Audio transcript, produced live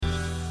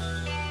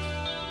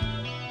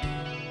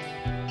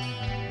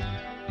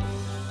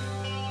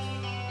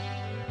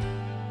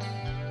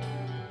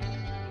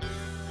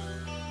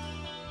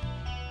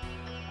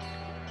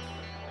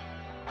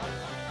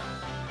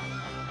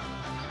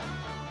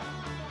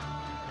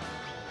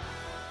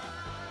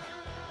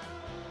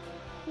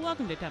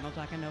Welcome to Tunnel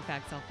Talk, a No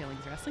Facts, All Feelings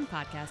Wrestling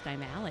podcast.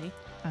 I'm Allie.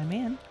 I'm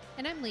Ann.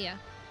 And I'm Leah.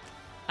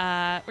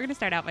 We're going to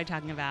start out by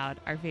talking about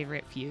our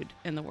favorite feud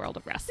in the world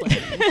of wrestling.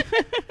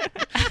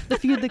 The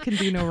feud that can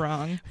do no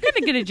wrong.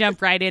 I'm going to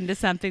jump right into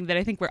something that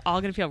I think we're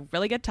all going to feel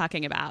really good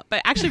talking about.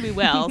 But actually we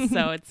will,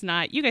 so it's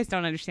not... You guys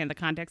don't understand the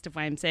context of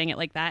why I'm saying it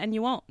like that, and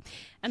you won't.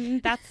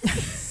 And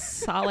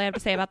that's all I have to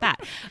say about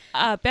that.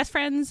 Best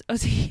friends,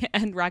 OC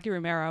and Rocky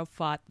Romero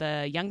fought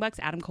the Young Bucks,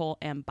 Adam Cole,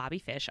 and Bobby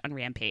Fish on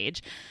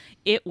Rampage.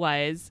 It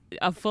was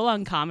a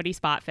full-on comedy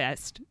spot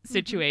fest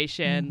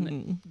situation.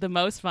 Mm-hmm. The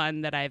most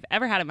fun that I've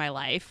ever had in my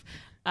life.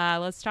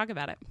 Let's talk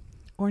about it.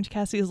 Orange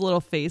Cassidy's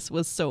little face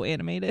was so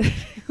animated.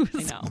 It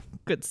was I know.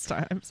 Good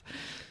times.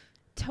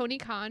 Tony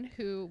Khan,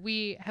 who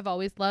we have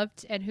always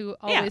loved and who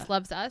always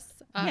loves us,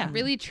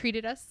 really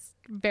treated us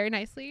very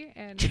nicely.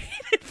 And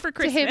for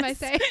Christmas. To him, I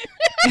say,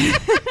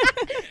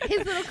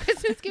 his little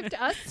Christmas gift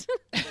to us.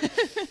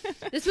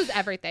 This was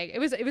everything. It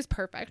was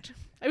perfect.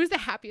 I was the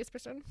happiest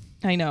person.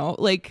 I know.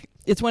 Like,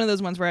 it's one of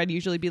those ones where I'd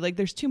usually be like,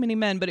 there's too many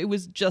men, but it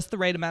was just the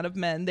right amount of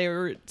men. They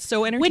were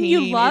so entertaining. When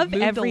you love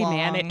every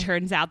man, it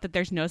turns out that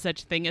there's no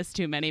such thing as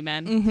too many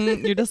men.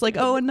 Mm-hmm. You're just like,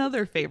 oh,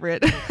 another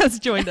favorite has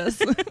joined us.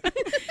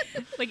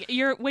 Like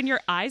when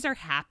your eyes are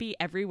happy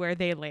everywhere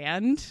they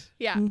land.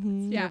 Yeah.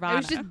 Mm-hmm. Yeah. Nirvana. I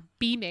was just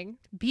beaming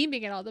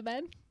at all the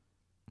men.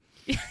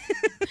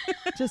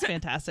 Just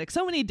fantastic.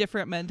 So many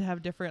different men to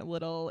have different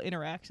little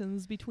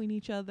interactions between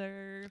each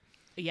other.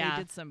 Yeah.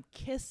 They did some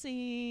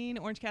kissing.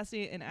 Orange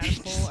Cassidy and Adam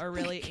Cole are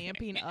really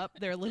amping up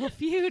their little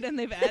feud, and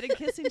they've added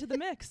kissing to the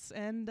mix,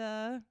 and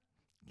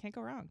can't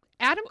go wrong.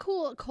 Adam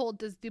Cole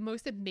does the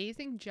most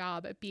amazing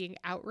job at being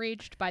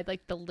outraged by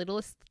like the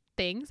littlest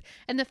things,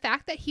 and the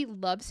fact that he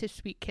loves his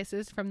sweet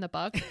kisses from the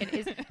Bucks and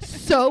is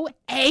so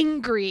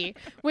angry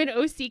when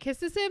OC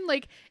kisses him.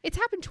 Like, it's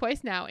happened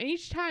twice now, and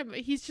each time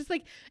he's just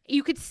like,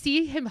 you could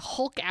see him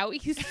Hulk out.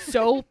 He's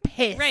so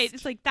pissed. Right.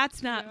 It's like,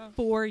 that's not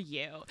for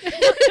you. Don't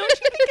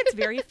you think it's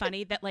very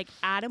funny that like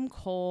Adam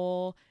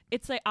Cole,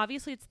 it's like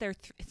obviously it's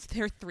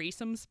their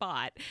threesome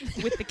spot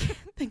with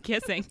the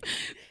kissing,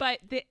 but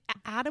the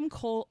Adam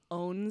Cole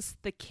owns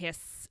the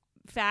kiss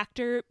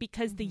factor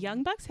because the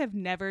Young Bucks have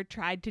never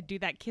tried to do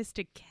that kiss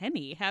to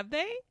Kenny, have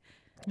they?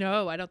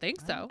 No, I don't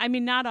think so. I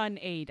mean, not on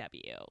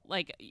AEW.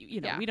 Like, you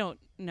know, Yeah. we don't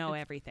know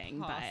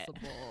everything, Possible,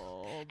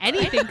 but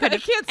anything could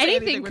have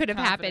anything could have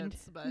happened.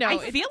 No,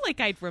 I feel like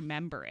I'd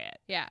remember it.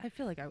 Yeah. I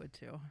feel like I would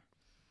too.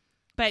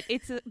 But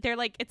it's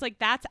like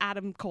that's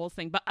Adam Cole's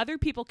thing. But other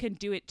people can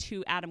do it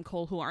to Adam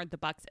Cole who aren't the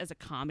Bucks as a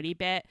comedy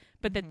bit,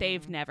 but that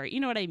they've never. You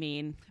know what I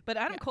mean? But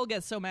Adam Cole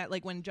gets so mad.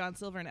 Like when John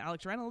Silver and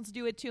Alex Reynolds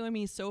do it to him,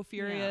 he's so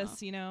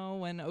furious. Yeah. You know,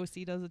 when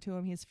OC does it to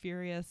him, he's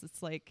furious.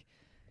 It's like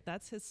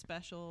that's his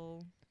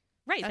special.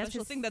 Right. That's That's the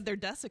his thing that they're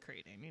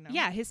desecrating. You know.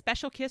 Yeah, his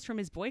special kiss from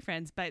his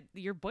boyfriends, but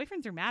your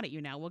boyfriends are mad at you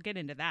now. We'll get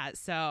into that.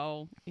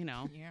 So, you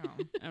know, Yeah.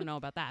 I don't know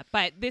about that.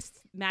 But this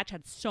match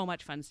had so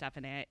much fun stuff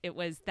in it. It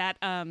was that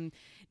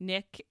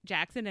Nick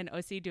Jackson and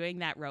OC doing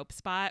that rope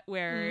spot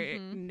where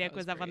Nick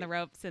was up on the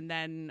ropes and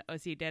then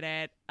OC did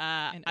it.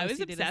 And I was OC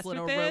did obsessed his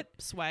little with rope it.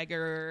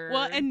 swagger.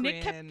 Well, and grin.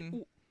 Nick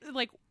kept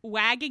like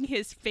wagging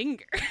his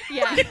finger.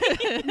 Yeah.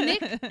 Nick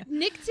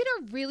did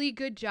a really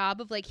good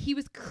job of like, he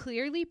was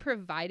clearly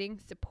providing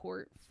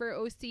support for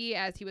OC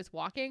as he was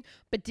walking,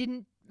 but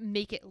didn't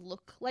make it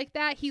look like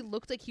that. He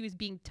looked like he was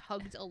being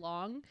tugged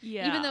along.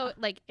 Yeah. Even though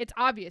like it's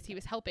obvious he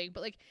was helping,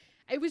 but like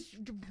it was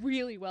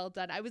really well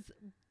done.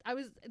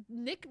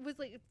 Nick was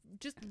like,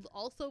 just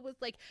also was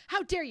like,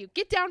 how dare you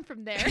get down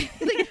from there?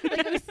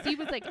 like OC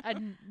was like a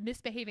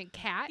misbehaving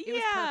cat. It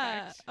was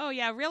perfect. Oh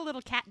yeah, real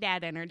little cat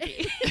dad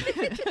energy.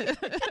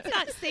 That's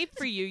not safe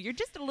for you. You're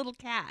just a little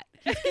cat.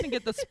 He's gonna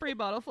get the spray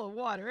bottle full of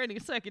water any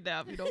second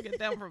now if you don't get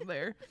down from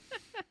there.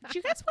 Do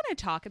you guys want to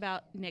talk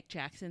about Nick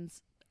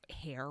Jackson's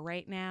hair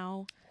right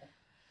now?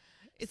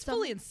 It's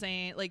fully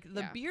insane. Like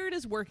the beard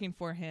is working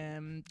for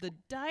him. The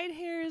dyed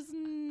hair is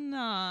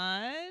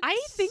not. I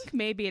think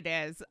maybe it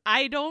is.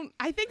 I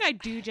think I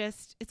do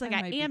just. It's like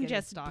I am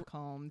just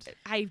Stockholmed.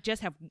 I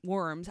just have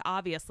worms,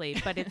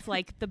 obviously, but it's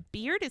like the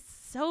beard is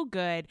so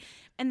good.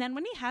 And then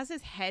when he has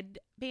his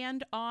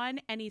headband on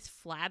and he's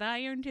flat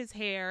ironed his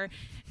hair,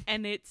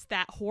 and it's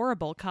that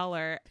horrible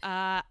color,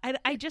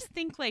 I just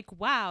think like,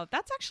 wow,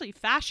 that's actually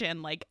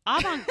fashion. Like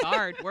avant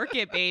garde, work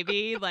it,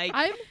 baby. Like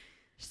I'm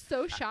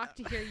so shocked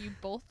to hear you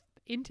both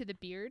into the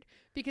beard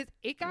because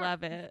it got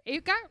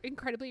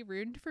incredibly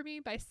ruined for me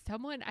by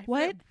someone. I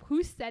forget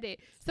who said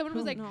it. Someone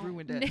was like,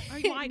 ruined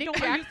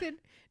it?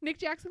 Nick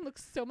Jackson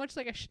looks so much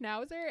like a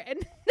schnauzer, and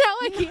now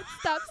I can't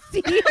stop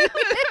seeing it.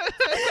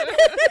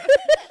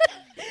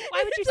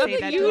 Why would you say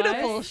that?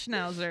 Beautiful to us?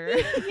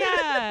 schnauzer.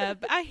 Yeah,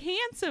 a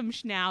handsome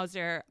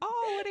schnauzer.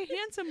 Oh, what a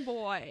handsome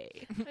boy.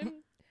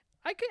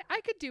 I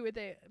could do with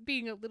it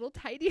being a little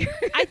tidier.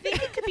 I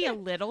think it could be a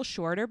little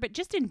shorter, but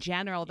just in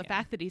general, the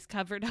fact that he's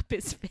covered up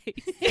his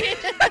face.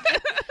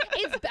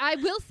 I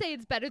will say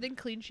it's better than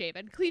clean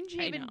shaven. Clean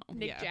shaven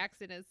Nick Yeah.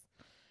 Jackson is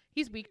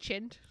He's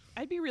weak-chinned.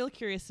 I'd be real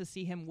curious to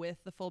see him with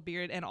the full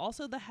beard and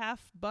also the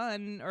half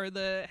bun or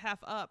the half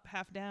up,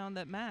 half down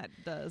that Matt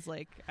does.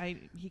 Like,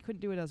 he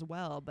couldn't do it as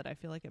well, but I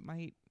feel like it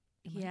might.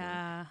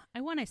 Yeah,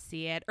 I want to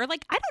see it. Or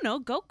like, I don't know,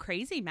 go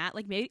crazy, Matt.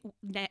 Like maybe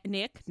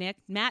Nick,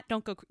 Matt,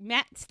 don't go.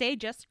 Matt, stay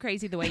just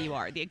crazy the way you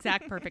are, the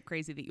exact perfect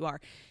crazy that you are.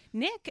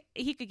 Nick,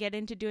 he could get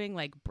into doing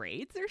like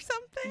braids or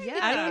something. Yeah,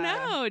 I don't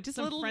know, just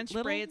some little French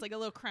braids, like a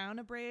little crown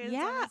of braids.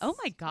 Yeah. On his, Oh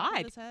my God,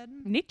 on his head.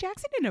 Nick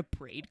Jackson in a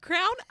braid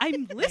crown.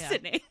 I'm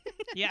listening.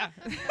 Yeah.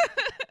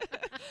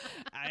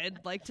 I'd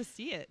like to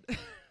see it.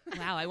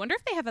 Wow, I wonder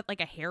if they have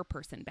like a hair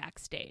person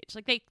backstage.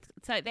 Like they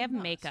have a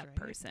makeup right?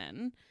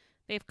 person.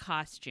 They have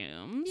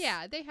costumes.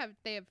 Yeah, they have.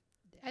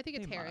 I think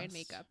it's They hair and must.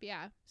 makeup.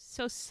 Yeah.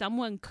 So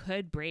someone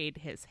could braid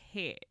his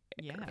hair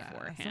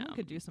for him. Someone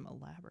could do some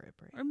elaborate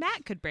braids. Or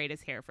Matt could braid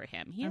his hair for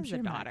him. He I'm has sure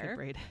a Matt could daughter.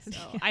 braid his So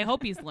hair. I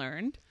hope he's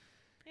learned.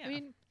 Yeah. I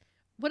mean,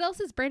 what else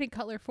is Brandon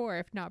Cutler for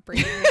if not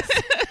braiding his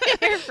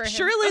hair for him?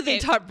 Surely they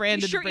taught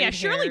Brandon to braid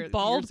surely hair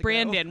bald years ago.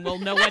 Brandon will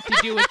know what to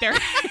do with their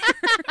hair.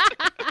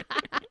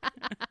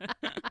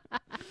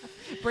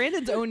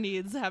 Brandon's own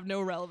needs have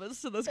no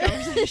relevance to this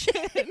conversation.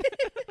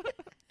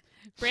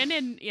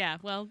 Brandon, yeah,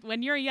 well,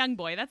 when you're a young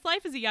boy, that's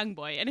life as a young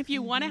boy. And if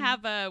you want to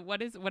have a,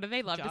 what do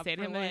they love to Job say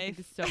to for him? I think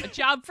life. it's a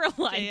job for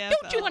life. JFL.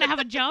 Don't you want to have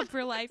a job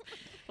for life?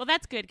 Well,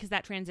 that's good because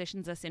that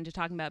transitions us into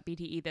talking about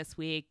BTE this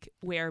week,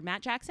 where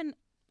Matt Jackson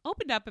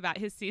opened up about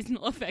his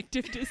seasonal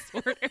affective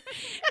disorder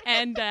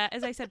and,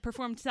 as I said,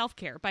 performed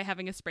self-care by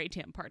having a spray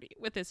tan party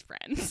with his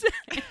friends.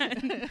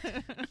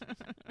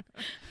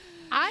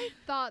 I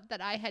thought that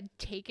I had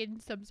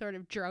taken some sort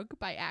of drug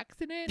by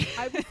accident.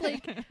 I was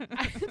like,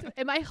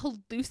 am I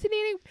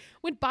hallucinating?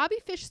 When Bobby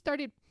Fish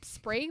started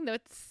spraying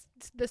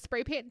the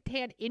spray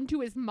tan into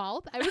his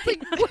mouth, I was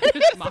like, what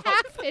is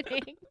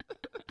happening?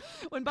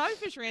 When Bobby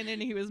Fish ran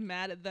in, he was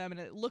mad at them, and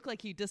it looked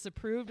like he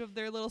disapproved of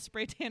their little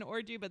spray tan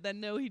orgy, but then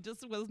no, he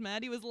just was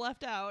mad he was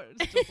left out.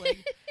 It's just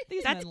like,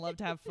 these men love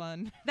to have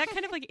fun. That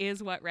kind of like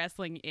is what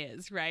wrestling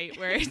is, right?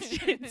 Where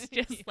it's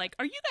just like,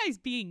 are you guys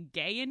being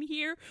gay in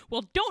here?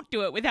 Well, don't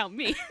do it without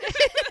me.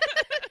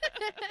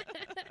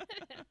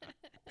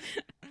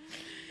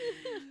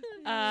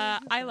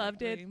 I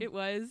loved it. It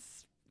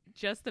was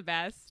just the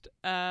best.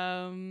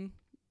 I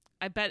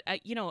bet,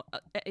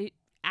 it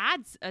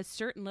adds a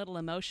certain little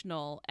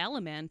emotional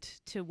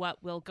element to what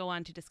we'll go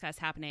on to discuss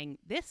happening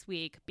this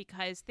week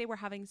because they were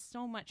having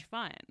so much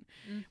fun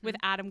with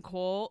Adam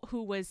Cole,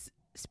 who was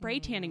spray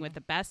tanning with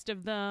the best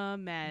of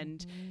them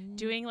and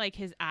doing like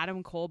his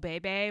Adam Cole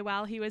baby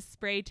while he was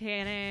spray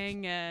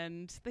tanning,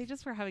 and they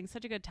just were having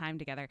such a good time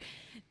together.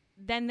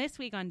 Then this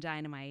week on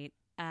Dynamite,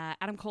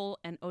 Adam Cole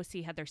and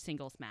OC had their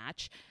singles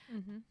match.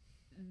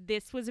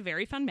 This was a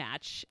very fun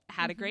match.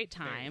 Had a great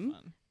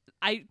time.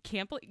 I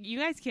can't believe you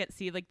guys can't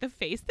see like the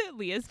face that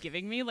Leah's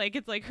giving me. Like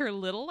it's like her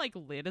little like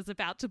lid is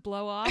about to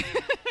blow off.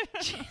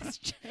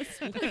 just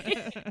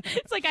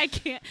it's like I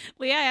can't,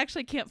 Leah. I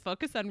actually can't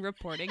focus on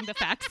reporting the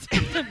facts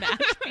of the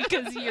match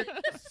because you're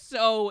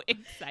so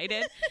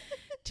excited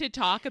to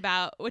talk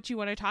about what you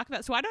want to talk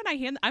about. So why don't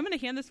I'm going to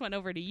hand this one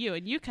over to you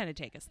and you kind of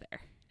take us there.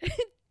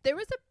 There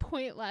was a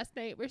point last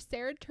night where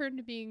Sarah turned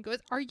to me and goes,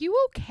 "Are you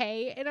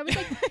okay?" And I was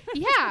like,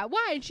 "Yeah,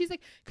 why?" And she's like,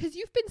 "Because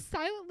you've been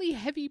silently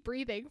heavy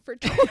breathing for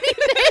 20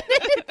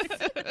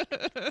 minutes."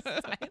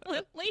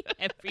 Silently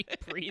heavy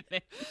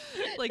breathing.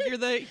 Like you're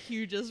the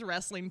hugest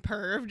wrestling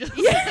perv, just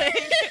like,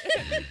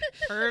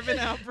 perving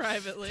out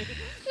privately.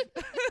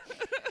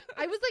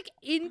 I was like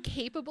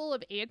incapable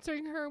of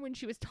answering her when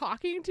she was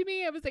talking to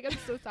me. I was like, "I'm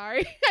so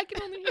sorry. I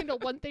can only handle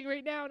one thing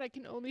right now, and I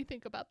can only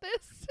think about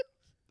this."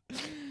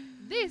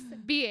 This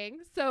being,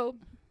 so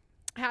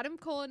Adam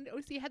Cole and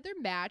OC had their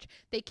match.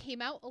 They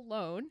came out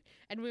alone,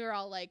 and we were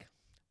all like,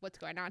 what's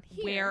going on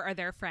here? Where are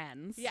their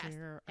friends? Yes.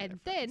 And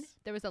then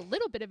there was a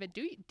little bit of a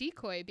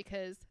decoy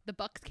because the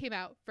Bucks came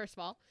out. First of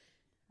all,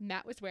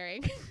 Matt was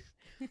wearing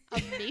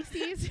a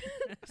Macy's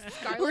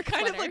scarlet We're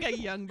kind sweater. of like a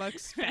Young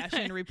Bucks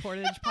fashion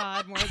reportage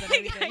pod more than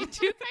anything. I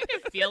do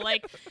kind of feel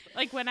like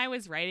when I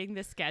was writing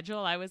the schedule,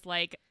 I was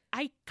like,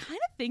 I kind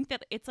of think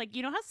that it's like,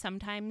 you know how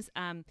sometimes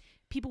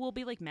people will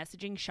be like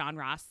messaging Sean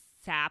Ross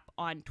Sapp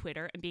on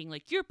Twitter and being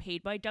like, "You're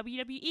paid by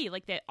WWE,"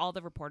 like that. All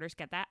the reporters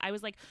get that. I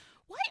was like,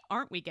 why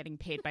aren't we getting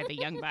paid by the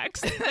Young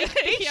Bucks? Like,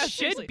 they Yeah, should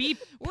seriously. be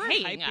We're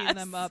paying hyping us.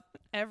 them up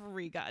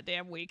every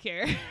goddamn week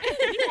here.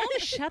 You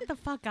won't shut the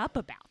fuck up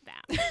about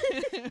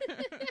that.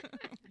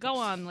 Go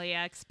on,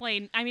 Leah.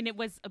 Explain. I mean, it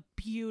was a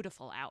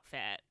beautiful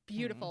outfit.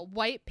 Beautiful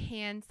white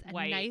pants, a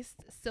White. nice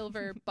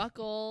silver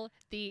buckle,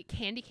 the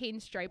candy cane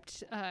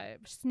striped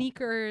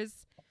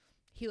sneakers.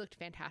 He looked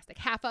fantastic.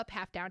 Half up,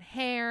 half down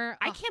hair.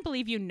 I Ugh. can't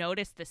believe you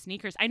noticed the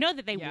sneakers. I know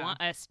that they Yeah.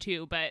 want us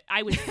to, but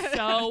I was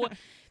so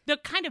the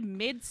kind of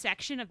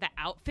midsection of the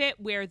outfit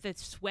where the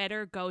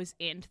sweater goes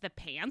into the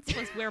pants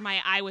was where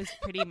my eye was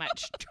pretty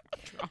much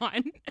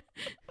drawn.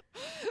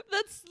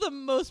 That's the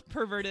most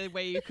perverted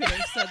way you could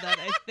have said that,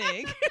 I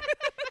think.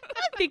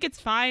 I think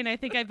it's fine. I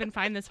think I've been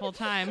fine this whole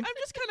time. I'm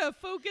just kind of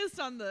focused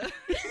on the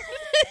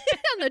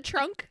on the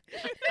trunk.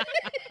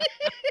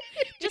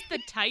 Just the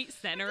tight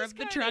center of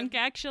the trunk,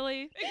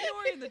 actually.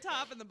 Ignoring the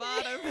top and the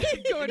bottom.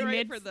 Going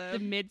right for the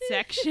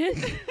midsection.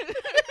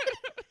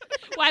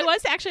 Well, I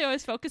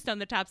was focused on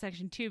the top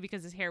section, too,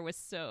 because his hair was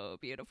so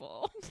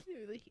beautiful.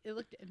 It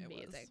looked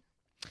amazing.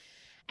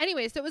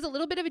 Anyway, so it was a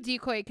little bit of a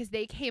decoy because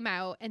they came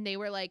out and they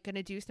were like going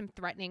to do some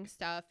threatening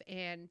stuff.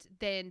 And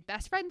then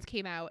Best Friends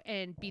came out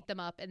and beat them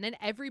up. And then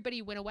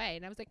everybody went away.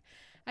 And I was like,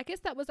 I guess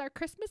that was our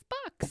Christmas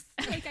box.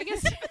 Like, I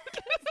guess.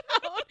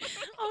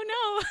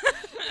 Oh,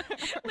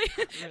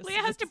 no.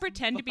 Leah has to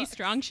pretend to be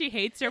strong. She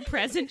hates her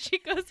present. She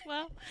goes,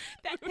 well,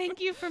 thank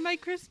you for my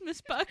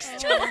Christmas box,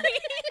 Tony.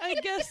 I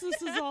guess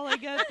this is all I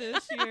get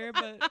this year,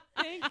 but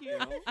thank you.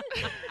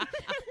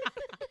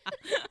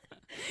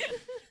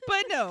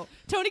 But no,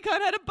 Tony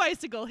Khan had a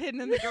bicycle hidden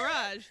in the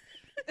garage.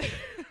 I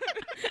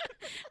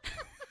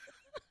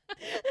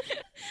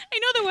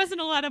know there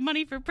wasn't a lot of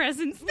money for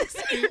presents this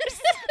year.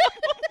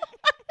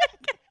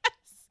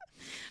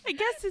 I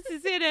guess this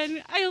is it,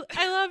 and I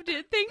loved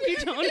it. Thank you,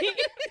 Tony.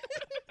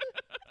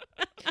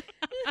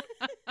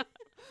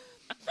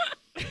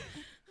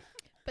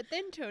 But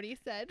then Tony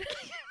said,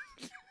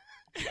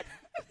 it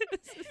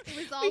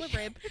was all a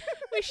rib.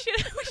 We should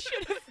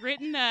have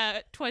written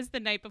 "'Twas the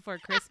Night Before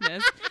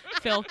Christmas"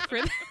 Filk for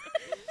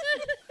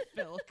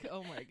Filk.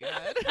 Oh my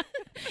God.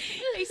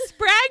 They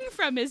sprang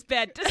from his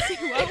bed to see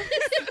what was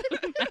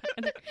the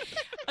matter.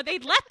 They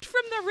leapt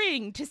from the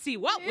ring to see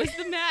what was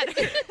the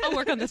matter. I'll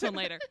work on this one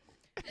later.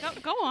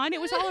 Go on.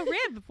 It was all a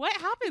rib. What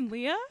happened,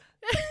 Leah?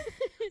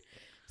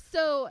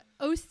 So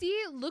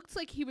OC looked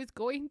like he was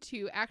going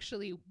to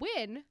actually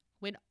win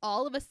when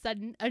all of a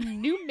sudden a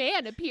new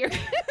man appeared.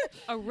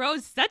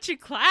 Arose such a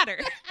clatter.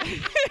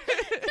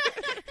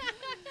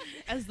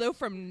 As though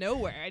from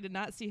nowhere. I did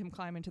not see him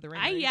climb into the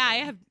ring.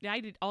 I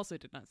also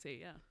did not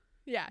see. Yeah.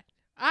 Yeah.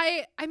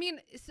 I mean,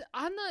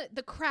 on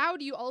the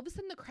crowd, all of a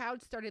sudden the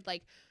crowd started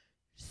like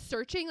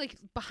searching, like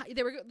behind,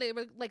 they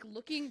were like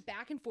looking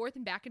back and forth,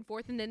 and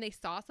then they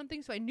saw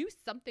something, so I knew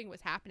something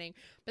was happening.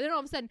 But then all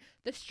of a sudden,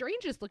 the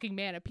strangest looking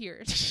man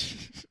appeared.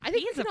 I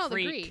think he's we can a all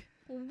freak. agree.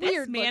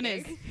 Weird man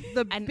is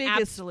the an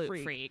biggest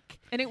absolute freak.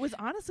 And it was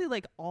honestly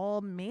like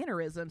all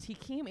mannerisms. He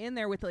came in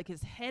there with like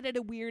his head at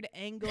a weird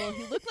angle.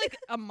 He looked like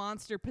a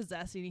monster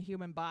possessing a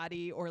human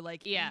body, or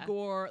like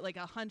Igor, like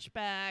a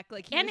hunchback.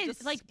 Like he and was his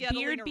just like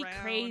beard be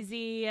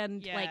crazy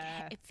and like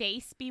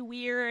face be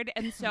weird.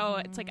 And so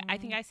it's like, I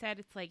think I said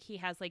it's like he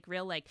has like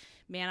real like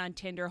man on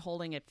Tinder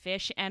holding a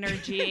fish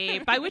energy.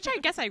 By which I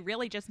guess I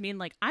really just mean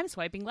like I'm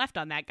swiping left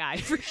on that guy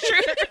for sure.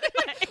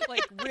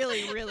 Like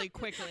really, really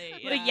quickly.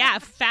 Yeah,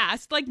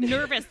 fast, like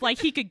nervous, like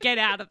he could get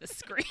out of the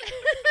screen.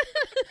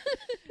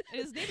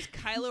 And his name's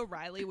Kylo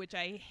Reilly, which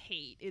I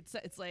hate. It's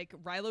like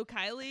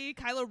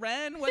Kylo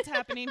Ren. What's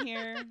happening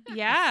here?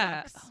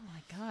 Yeah. Oh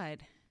my God.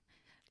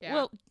 Yeah.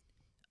 Well,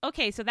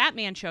 okay, so that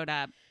man showed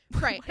up.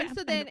 Right. And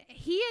so then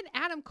he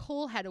and Adam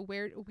Cole had a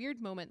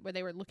weird moment where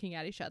they were looking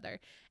at each other,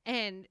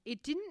 and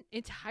it didn't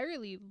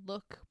entirely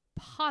look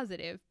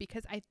positive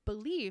because I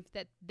believe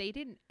that they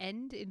didn't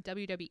end in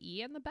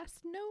WWE on the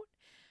best note.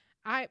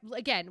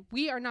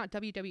 We are not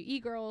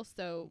WWE girls,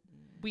 so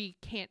we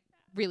can't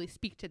really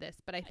speak to this,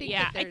 but I think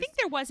I think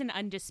there was an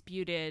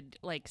undisputed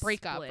like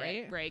breakup, split.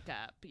 right?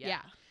 Breakup.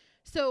 Yeah.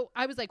 So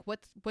I was like,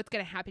 what's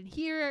gonna happen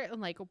here? And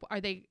like, are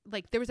they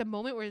like? There was a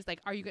moment where it's like,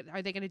 are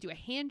they gonna do a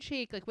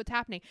handshake? Like, what's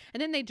happening? And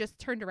then they just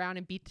turned around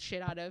and beat the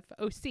shit out of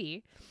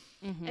OC.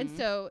 Mm-hmm. And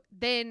so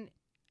then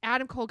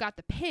Adam Cole got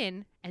the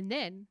pin, and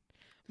then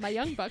my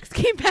Young Bucks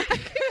came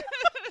back.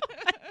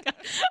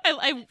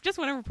 I just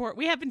want to report,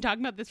 we have been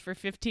talking about this for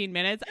 15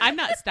 minutes. I'm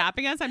not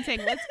stopping us. I'm saying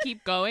let's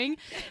keep going.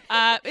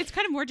 It's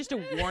kind of more just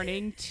a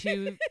warning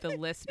to the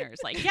listeners.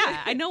 Like,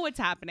 yeah, I know what's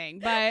happening,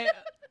 but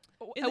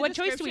what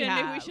choice do we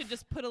have? Maybe we should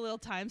just put a little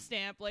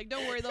timestamp. Like,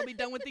 don't worry, they'll be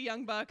done with the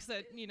Young Bucks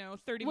at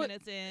 30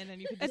 minutes in, and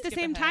you can just at the skip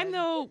same ahead. time,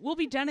 though, we'll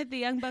be done at the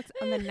Young Bucks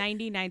on the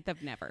 99th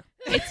of never.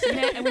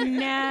 We're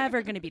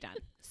never going to be done.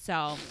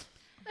 So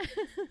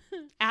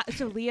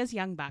Leah's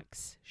Young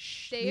Bucks.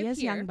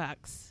 Leah's Young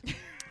Bucks.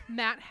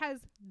 Matt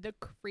has the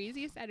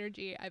craziest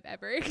energy I've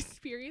ever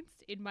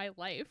experienced in my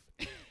life.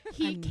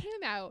 He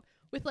came out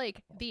with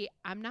like the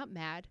I'm not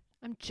mad,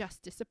 I'm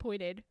just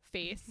disappointed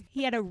face.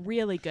 He had a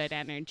really good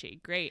energy.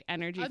 Great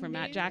energy from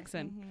Matt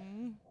Jackson.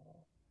 Mm-hmm.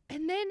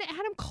 And then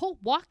Adam Cole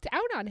walked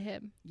out on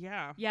him.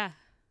 Yeah. Yeah.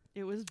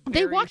 It was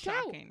they walked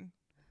shocking.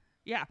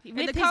 Out. Yeah. With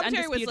and the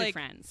commentary was like,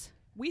 friends.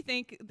 We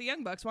think the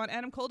Young Bucks want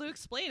Adam Cole to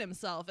explain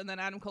himself. And then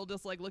Adam Cole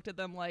just like looked at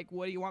them like,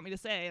 what do you want me to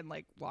say? And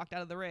like walked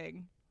out of the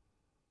ring.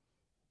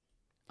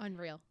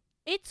 Unreal.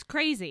 It's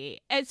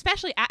crazy,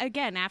 especially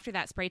again after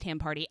that spray tan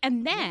party.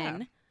 And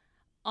then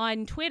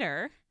on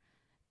Twitter,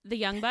 the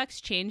Young Bucks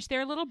changed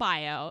their little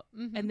bio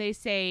and they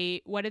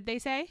say, what did they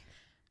say?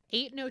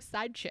 Ain't no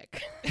side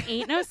chick.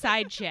 Ain't no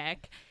side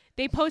chick.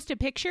 They post a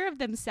picture of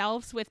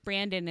themselves with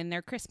Brandon in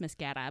their Christmas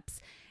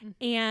get-ups.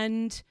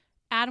 And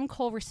Adam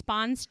Cole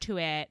responds to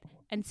it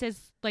and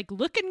says, like,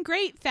 looking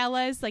great,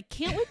 fellas. Like,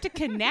 can't wait to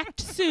connect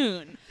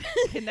soon.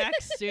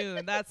 Connect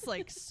soon. That's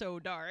like so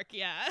dark.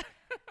 Yeah.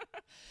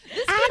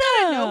 This came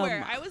Adam! out of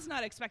nowhere. I was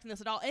not expecting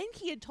this at all. And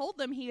he had told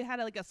them he had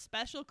like a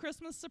special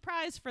Christmas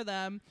surprise for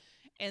them.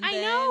 And I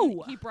then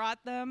know. he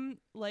brought them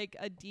like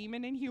a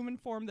demon in human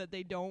form that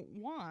they don't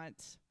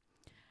want.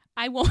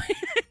 I won't.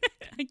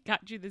 I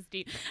got you this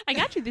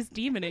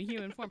demon in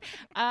human form.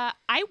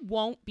 I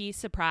won't be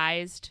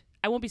surprised.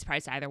 I won't be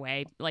surprised either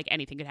way. Like,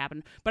 anything could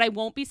happen. But I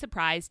won't be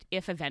surprised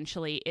if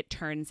eventually it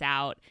turns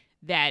out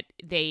that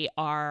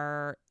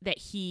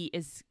he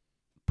is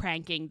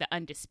pranking the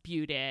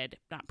undisputed,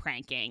 not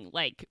pranking,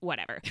 like,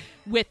 whatever,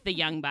 with the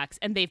Young Bucks,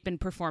 and they've been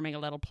performing a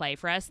little play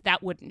for us.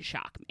 That wouldn't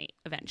shock me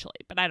eventually,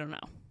 but I don't know.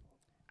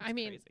 I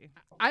mean, Crazy.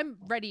 I'm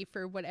ready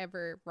for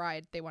whatever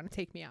ride they want to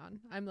take me on.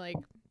 I'm like,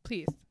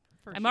 please.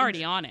 I'm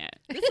already on it.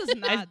 This is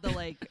not the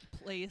like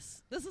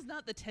place. This is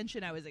not the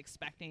tension I was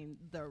expecting.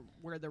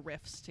 Where the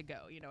riffs to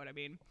go. You know what I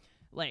mean?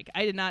 Like,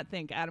 I did not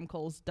think Adam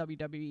Cole's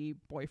WWE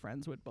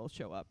boyfriends would both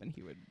show up and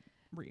he would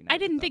reunite. I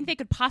didn't with think they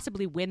could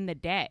possibly win the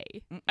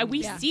day.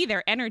 We see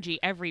their energy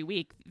every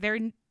week. They're,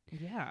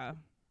 yeah.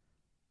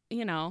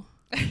 you know,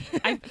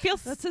 I feel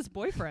That's his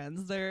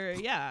boyfriends. They're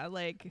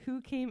like,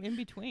 who came in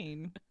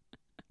between?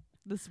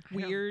 This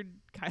weird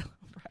Kylo Reilly.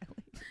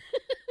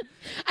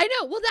 I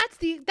know. Well,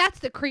 that's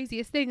the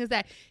craziest thing is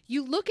that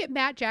you look at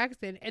Matt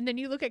Jackson and then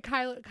you look at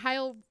Kyle.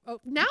 Oh,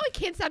 now I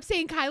can't stop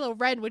saying Kylo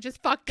Ren, which is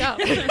fucked up.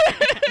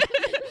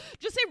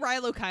 Just say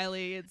Rilo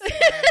Kylie. It's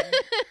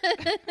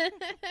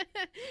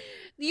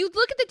You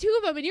look at the two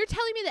of them and you're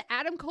telling me that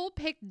Adam Cole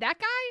picked that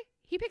guy?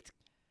 He picked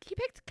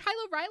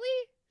Kylo Reilly?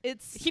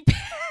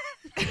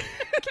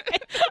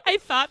 I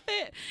thought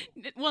that.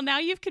 Well, now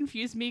you've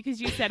confused me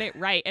because you said it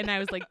right, and I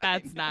was like,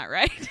 "That's not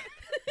right."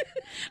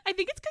 I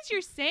think it's because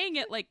you're saying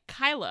it like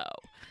Kylo.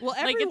 Well,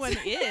 Like, everyone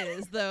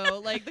is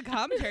though. Like the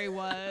commentary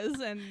was,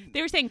 and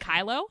They were saying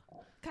Kylo.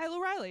 Kylo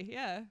Reilly.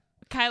 Yeah,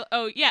 Kylo.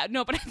 Oh yeah,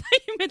 no, but I thought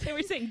you meant they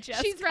were saying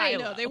just. She's right.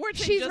 Kylo. no, they weren't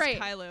saying She's just right.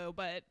 Kylo,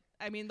 but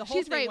I mean the whole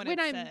She's thing right. when When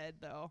it's I'm- said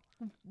though.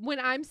 When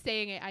I'm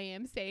saying it, I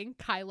am saying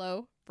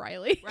Kylo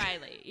Reilly.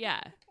 Reilly,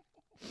 yeah.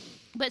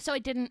 But so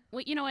it didn't.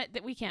 Well, you know what?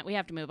 We can't. We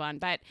have to move on.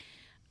 But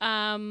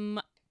I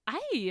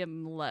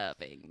am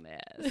loving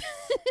this,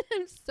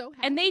 I'm so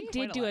happy. and they Quite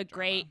did a do lot a of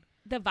great.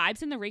 The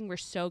vibes in the ring were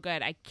so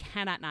good. I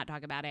cannot not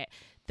talk about it.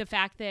 The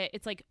fact that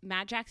it's like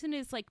Matt Jackson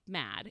is like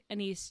mad, and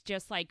he's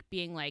just like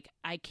being like,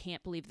 I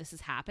can't believe this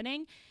is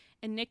happening.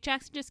 And Nick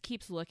Jackson just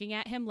keeps looking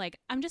at him like,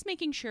 I'm just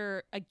making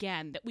sure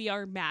again that we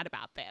are mad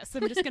about this.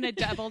 I'm just going to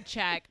double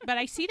check. But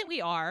I see that we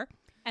are.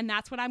 And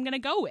that's what I'm going to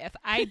go with.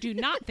 I do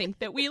not think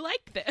that we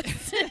like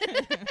this.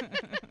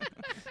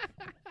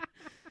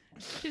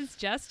 It's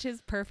just his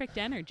perfect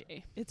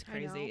energy. It's I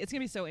know. crazy. It's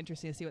gonna be so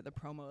interesting to see what the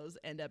promos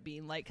end up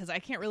being like because I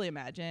can't really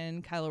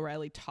imagine Kyle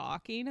O'Reilly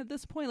talking at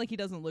this point. Like he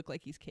doesn't look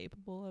like he's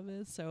capable of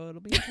it, so it'll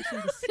be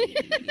interesting to see.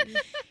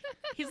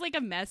 He's like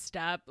a messed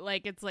up,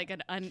 like it's like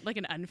an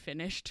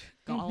unfinished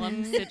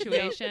Gollum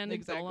situation. Yep,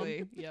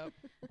 exactly. Gollum.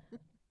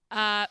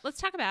 Yep.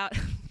 Let's talk about.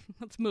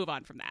 Let's move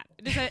on from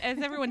that. Has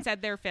everyone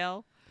said their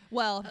fill?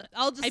 Well,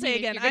 I'll just I say mean,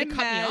 again, you're gonna I'm cut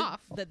me mad off.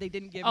 that they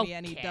didn't give me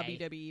any Okay.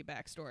 WWE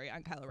backstory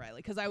on Kyle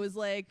O'Reilly because I was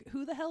like,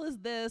 "Who the hell is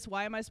this?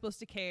 Why am I supposed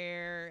to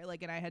care?"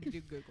 Like, and I had to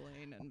do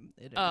googling, and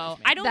it Oh, amused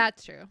me. I don't.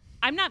 That's true.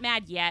 I'm not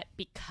mad yet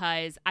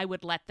because I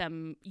would let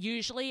them.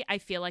 Usually, I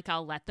feel like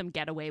I'll let them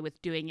get away with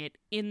doing it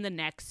in the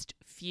next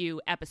few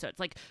episodes.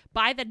 Like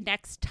by the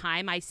next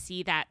time I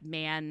see that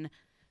man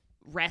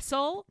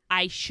wrestle,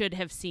 I should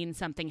have seen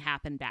something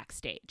happen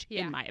backstage,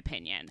 Yeah. in my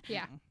opinion.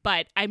 Yeah.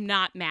 But I'm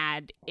not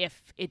mad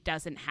if it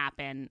doesn't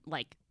happen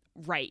like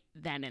right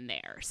then and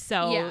there.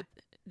 So Yeah.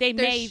 they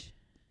There may.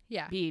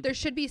 Yeah. be- There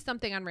should be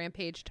something on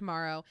Rampage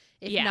tomorrow.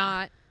 If Yeah.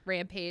 not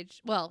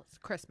Rampage, well, it's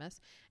Christmas.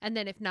 And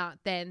then if not,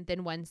 then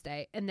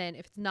Wednesday. And then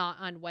if it's not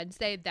on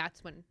Wednesday,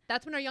 that's when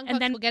our young And bucks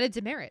then- will get a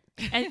demerit.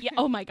 And, yeah,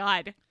 oh my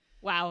God.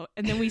 Wow.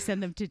 And then we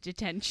send them to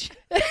detention.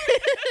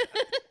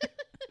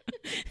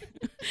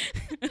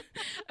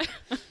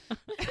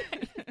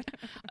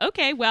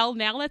 Okay, well,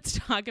 now let's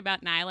talk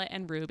about Nyla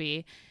and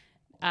Ruby.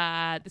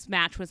 This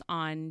match was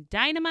on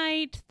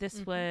Dynamite.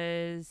 This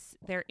was,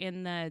 they're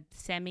in the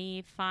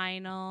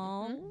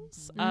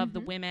semifinals of the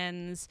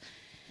women's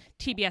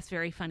TBS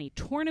Very Funny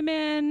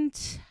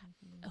tournament.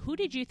 Who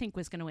did you think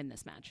was going to win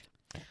this match?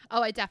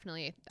 Oh, I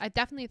definitely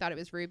thought it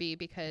was Ruby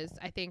because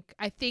I think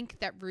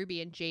that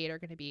Ruby and Jade are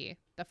going to be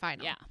the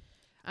final. Yeah.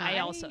 I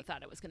also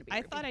thought it was going to be I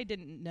Ruby. thought I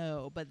didn't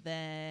know, but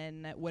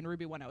then when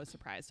Ruby won, I was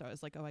surprised. So I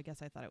was like, "Oh, I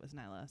guess I thought it was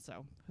Nyla."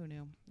 So who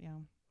knew? Yeah.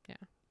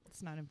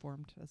 It's not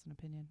informed as an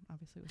opinion.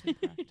 Obviously, it was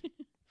incorrect.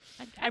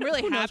 I'm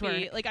really Who knows happy.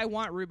 where- Like, I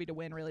want Ruby to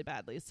win really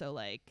badly. So,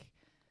 like,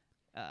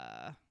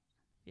 yeah,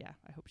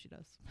 I hope she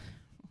does.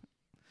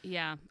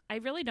 Yeah, I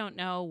really don't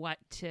know what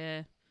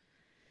to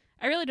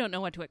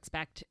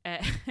expect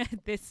at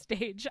this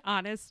stage,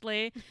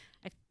 honestly.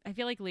 I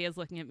feel like Leah's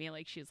looking at me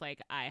like she's like,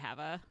 I have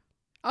a...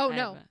 Oh, I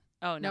no. have a-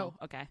 oh, no. No.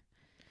 Okay.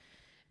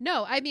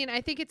 No, I mean, I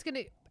think it's going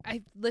to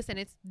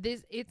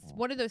it's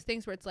one of those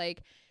things where it's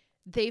like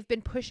they've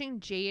been pushing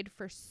Jade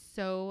for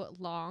so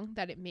long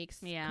that it makes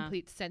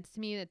complete sense to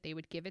me that they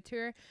would give it to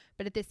her.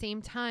 But at the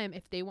same time,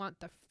 if they want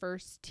the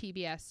first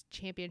TBS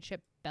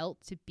championship belt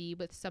to be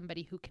with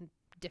somebody who can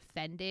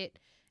defend it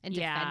and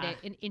defend it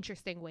in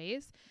interesting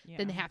ways,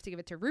 then they have to give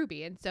it to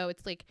Ruby. And so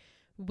it's like,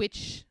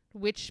 which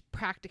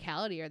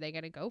practicality are they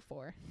going to go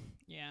for?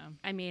 Yeah.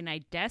 I mean, I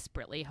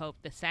desperately hope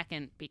the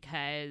second,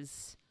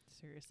 because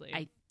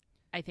seriously,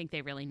 I think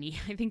they really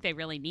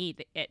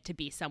need it to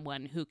be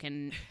someone who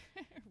can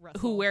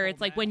where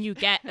it's like when you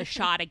get a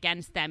shot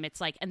against them,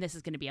 it's like, and this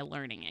is going to be a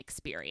learning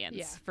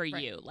experience for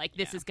you. Like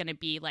this is going to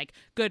be like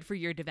good for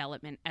your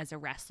development as a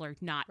wrestler,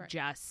 not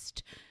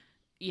just,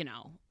 you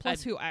know,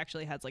 plus who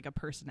actually has like a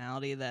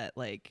personality that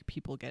like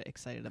people get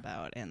excited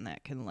about and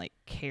that can like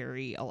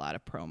carry a lot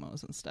of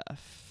promos and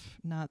stuff.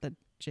 Not that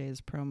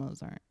Jay's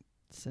promos aren't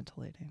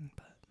scintillating,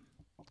 but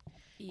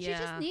she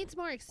just needs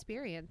more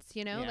experience,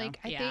 you know? Like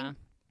I think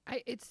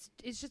it's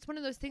just one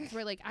of those things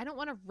where like I don't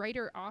want to write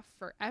her off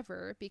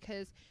forever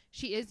because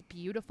she is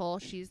beautiful.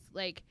 She's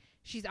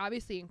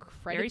obviously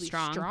incredibly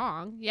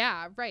strong.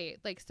 Yeah, right.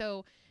 Like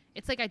so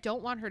it's like I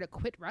don't want her to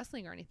quit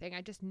wrestling or anything.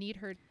 I just need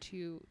her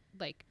to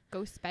like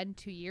go spend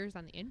 2 years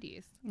on the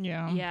indies.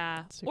 Yeah.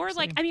 Yeah. Seriously. Or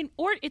like I mean,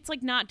 or it's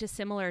like not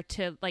dissimilar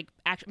to like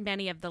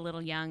many of the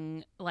little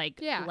young like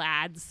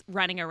lads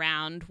running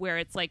around where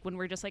it's like when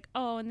we're just like,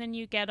 oh, and then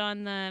you get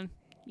on the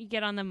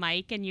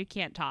mic and you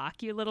can't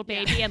talk, you little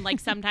baby. And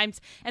like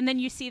sometimes, and then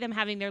you see them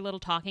having their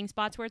little talking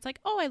spots where it's like,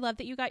 oh, I love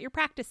that you got your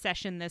practice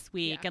session this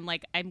week. And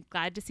like, I'm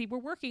glad to see we're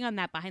working on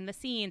that behind the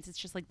scenes. It's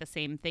just like the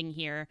same thing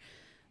here.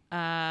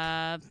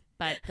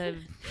 But the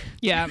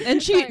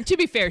and she, to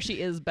be fair,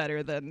 she is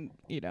better than,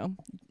 you know,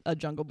 a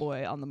Jungle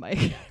Boy on the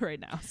mic right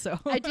now. So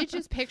I did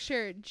just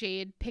picture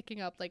Jade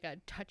picking up like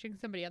touching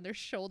somebody on their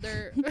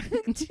shoulder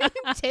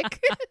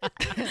tick.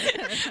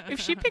 If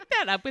she picked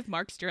that up with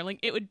Mark Sterling,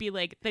 it would be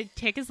like the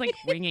tick is like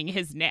wringing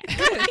his neck.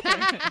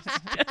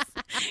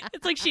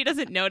 It's like she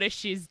doesn't notice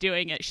she's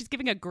doing it. She's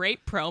giving a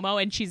great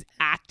promo and she's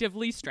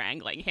actively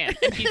strangling him.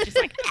 And he's just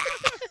like,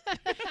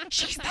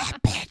 she's that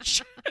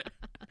bitch.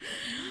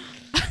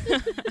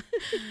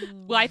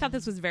 Well, I thought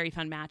this was a very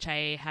fun match.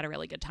 I had a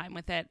really good time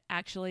with it,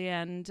 actually,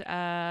 and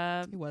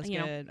it was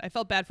good. I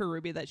felt bad for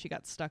Ruby that she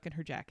got stuck in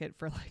her jacket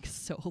for like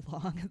so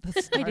long at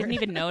the start. I didn't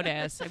even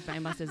notice. I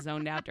must have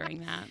zoned out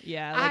during that.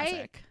 Yeah,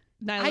 sick.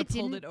 Nyla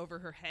pulled it over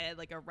her head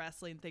like a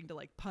wrestling thing to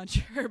like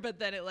punch her, but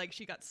then it like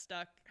she got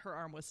stuck. Her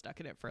arm was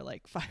stuck in it for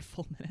like 5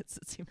 full minutes.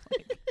 It seemed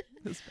like.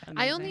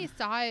 I only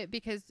saw it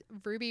because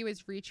Ruby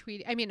was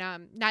retweeting. I mean,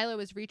 Nyla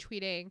was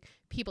retweeting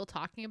people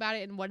talking about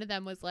it, and one of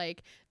them was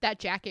like, "That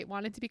jacket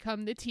wanted to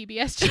become the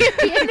TBS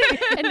champion,"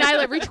 and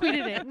Nyla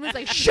retweeted it and was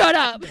like, "Shut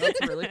up." That's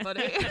really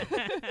funny.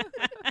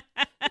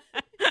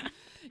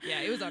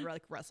 Yeah, it was on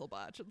like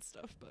WrestleBotch and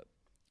stuff, but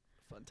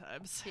fun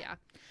times. Yeah.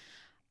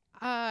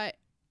 I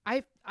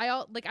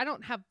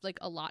don't have like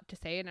a lot to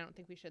say, and I don't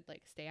think we should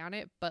like stay on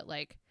it, but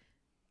like,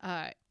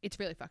 it's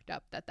really fucked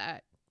up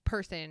that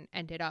person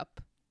ended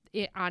up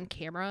on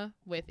camera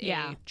with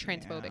a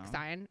transphobic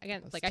sign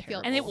again. Like terrible. I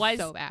feel, and it was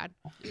so bad.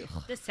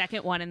 The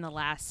second one in the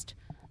last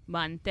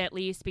month, at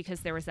least, because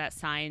there was that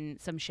sign,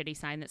 some shitty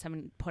sign that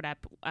someone put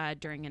up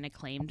during an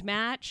Acclaimed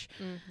match,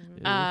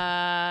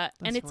 and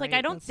it's like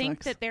I don't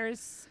think that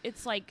there's.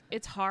 It's like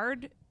it's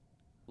hard.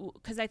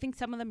 Because I think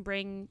some of them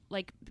bring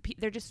like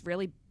they're just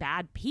really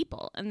bad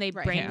people, and they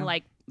bring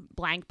like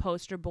blank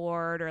poster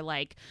board or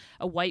like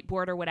a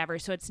whiteboard or whatever.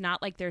 So it's not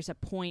like there's a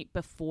point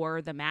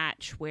before the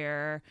match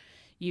where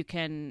you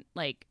can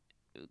like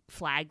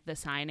flag the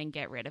sign and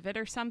get rid of it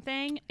or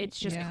something. It's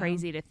just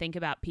crazy to think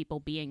about people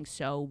being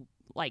so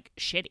like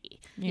shitty.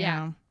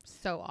 Yeah.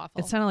 So awful.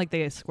 It sounded like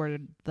they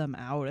escorted them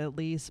out at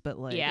least, but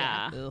like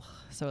ugh.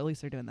 So at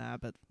least they're doing that,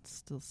 but it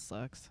still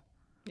sucks.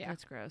 Yeah,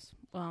 that's gross.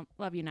 Well,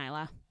 love you,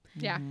 Nyla.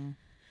 Yeah.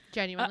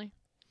 Genuinely.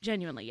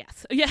 Genuinely,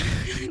 yes. Yeah.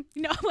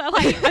 No, well,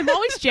 I'm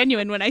always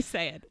genuine when I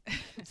say it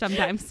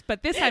sometimes,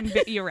 but this time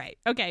you're right.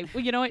 Okay.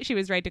 Well, you know what? She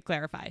was right to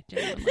clarify.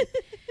 Genuinely.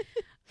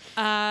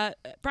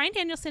 Bryan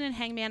Danielson and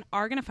Hangman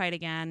are going to fight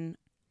again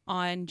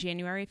on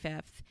January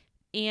 5th.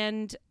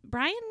 And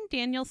Bryan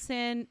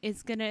Danielson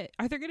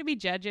are there going to be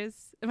judges?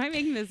 Am I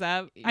making this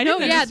up? I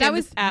don't understand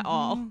this at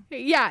all.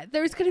 Yeah,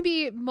 there's going to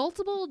be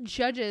multiple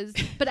judges,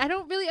 but I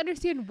don't really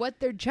understand what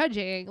they're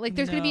judging. Like,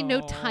 there's going to be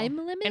no time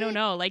limit. I don't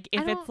know. Like,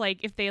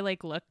 if they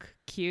like look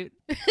cute,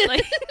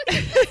 like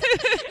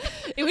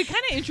it would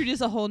kind of introduce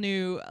a whole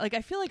new. Like,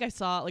 I feel like I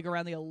saw like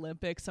around the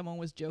Olympics, someone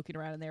was joking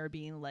around and they were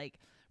being like,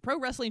 pro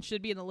wrestling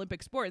should be an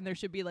Olympic sport, and there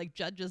should be like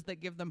judges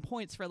that give them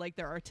points for like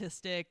their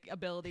artistic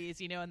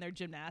abilities, you know, and their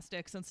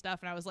gymnastics and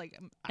stuff. And I was like,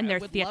 and their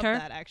would theater,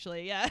 love that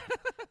actually, yeah.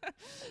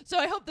 So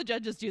I hope the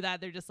judges do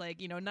that. They're just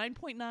like, you know,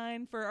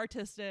 9.9 for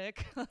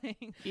artistic.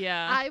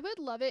 Yeah, I would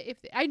love it if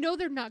I know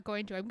they're not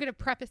going to. I'm going to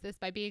preface this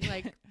by being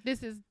like,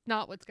 this is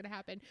not what's going to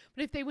happen.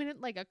 But if they went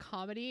in like a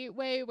comedy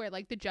way, where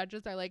like the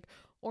judges are like,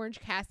 Orange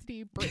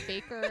Cassidy, Britt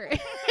Baker.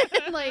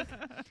 Like,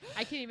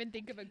 I can't even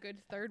think of a good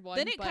third one.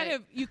 Then it kind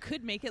of, you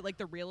could make it like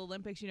the real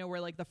Olympics, you know, where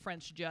like the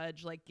French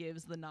judge like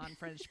gives the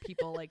non-French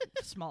people like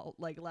small,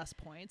 like less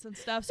points and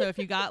stuff. So if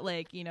you got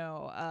like, you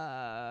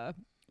know,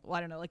 well, I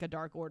don't know, like a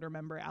Dark Order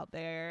member out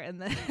there, and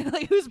then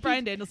like who's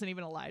Bryan Danielson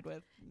even allied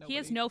with? Nobody. He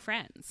has no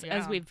friends, Yeah.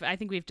 as I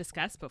think we've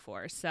discussed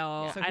before.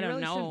 So, So I he don't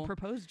really know. shouldn't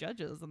propose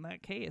judges in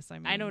that case. I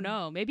mean, I don't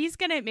know. Maybe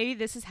maybe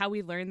this is how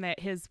we learn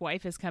that his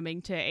wife is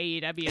coming to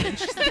AEW and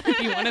she's going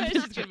to be one of the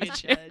She's gonna be a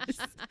judges.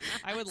 judge.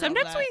 I would.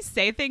 Sometimes love that. we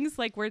say things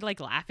like we're like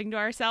laughing to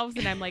ourselves,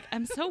 and I'm like,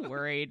 I'm so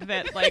worried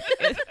that like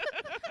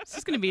it's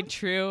just going to be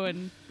true,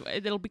 and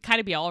it'll be kind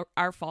of be all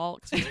our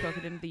fault because we spoke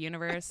it into the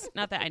universe.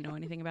 Not that I know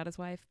anything about his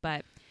wife,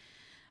 but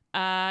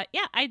yeah,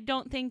 I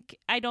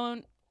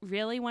don't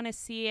really want to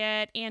see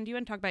it. And do you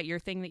want to talk about your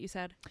thing that you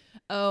said?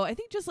 Oh, I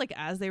think just like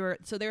as they were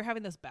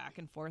having this back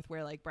and forth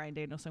where like Bryan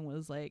Danielson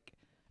was like,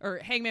 or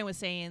Hangman was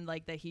saying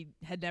like that he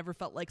had never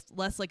felt like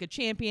less like a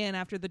champion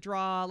after the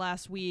draw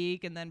last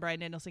week, and then Bryan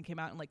Danielson came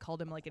out and like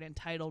called him like an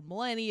entitled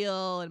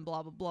millennial and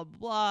blah blah blah blah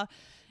blah.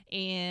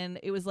 And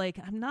it was like,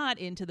 I'm not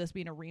into this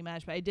being a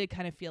rematch, but I did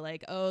kind of feel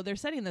like, oh, they're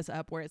setting this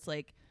up where it's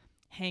like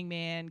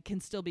Hangman can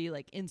still be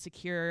like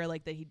insecure,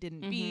 like that he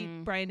didn't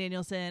beat Bryan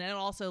Danielson, and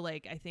also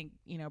like I think,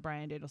 you know,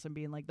 Bryan Danielson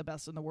being like the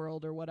best in the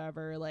world or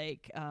whatever,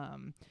 like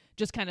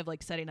just kind of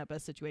like setting up a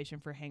situation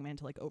for Hangman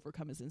to like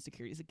overcome his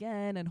insecurities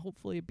again and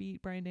hopefully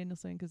beat Bryan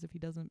Danielson, because if he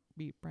doesn't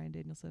beat Bryan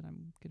Danielson,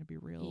 I'm gonna be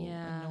real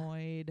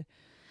annoyed.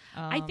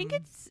 I think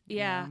it's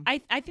I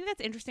think that's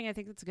interesting. I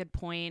think that's a good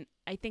point.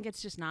 I think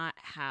it's just not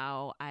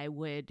how I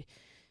would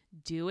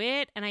do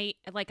it, and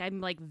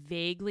I'm like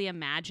vaguely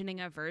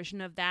imagining a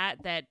version of that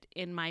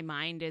in my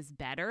mind is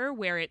better,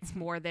 where it's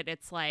more that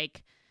it's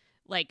like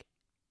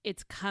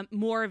it's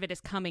more of it is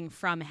coming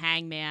from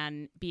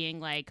Hangman being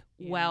like,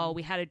 well,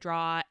 we had a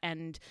draw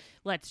and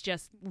let's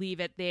just leave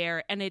it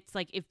there. And it's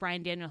like if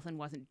Bryan Danielson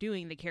wasn't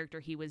doing the character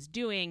he was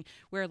doing,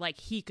 where like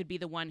he could be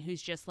the one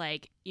who's just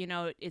like, you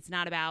know, it's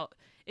not about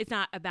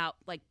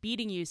like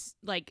beating you,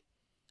 like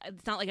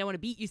it's not like I want to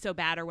beat you so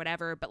bad or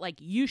whatever, but like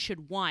you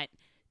should want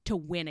to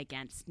win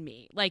against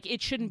me. Like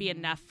it shouldn't be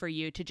enough for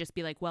you to just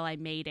be like, well, I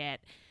made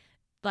it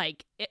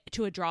like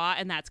to a draw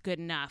and that's good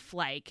enough.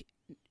 Like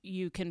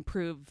you can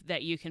prove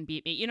that you can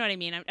beat me. You know what I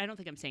mean? I don't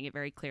think I'm saying it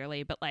very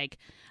clearly, but like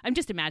I'm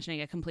just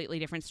imagining a completely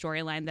different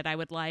storyline that I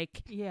would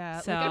like. Yeah.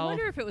 So like, I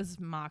wonder if it was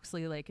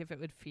Moxley, like if it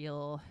would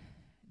feel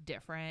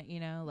different, you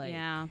know, like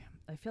yeah.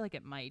 I feel like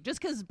it might,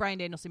 just because Bryan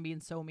Danielson being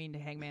so mean to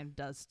Hangman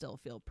does still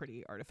feel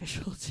pretty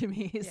artificial to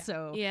me. Yeah.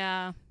 So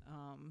yeah.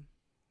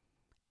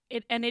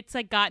 It's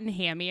like gotten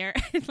hammier.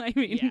 I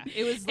mean, yeah,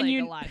 it was like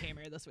a lot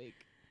hammier this week.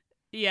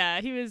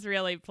 Yeah, he was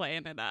really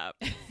playing it up.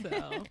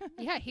 So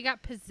Yeah, he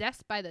got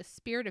possessed by the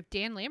spirit of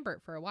Dan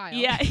Lambert for a while.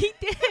 yeah, he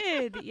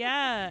did.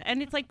 Yeah,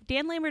 and it's like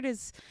Dan Lambert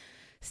is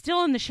still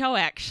on the show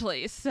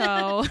actually.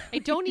 So I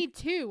don't need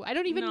two. I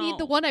don't even No. need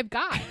the one I've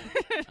got.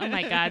 oh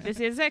my god, this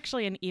is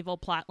actually an evil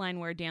plot line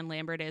where Dan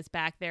Lambert is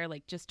back there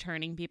like just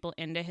turning people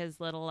into his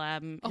little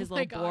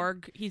my God.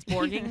 Borg. He's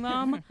borging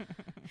them.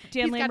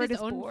 Dan He's Lambert got his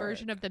is own Borg.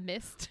 version of the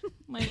mist.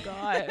 My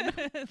god.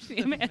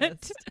 Damn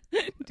it.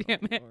 Damn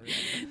it.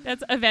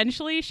 That's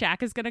eventually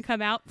Shaq is going to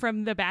come out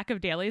from the back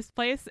of Daly's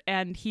place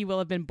and he will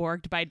have been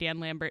borged by Dan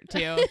Lambert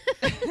too.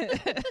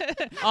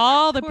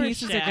 All the Poor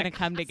pieces are Shaq. going to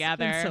come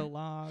together. It's been so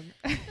long.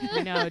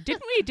 I know.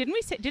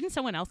 Didn't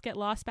someone else get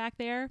lost back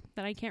there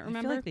that I can't I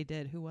remember? feel like they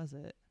did. Who was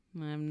it?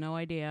 I have no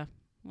idea.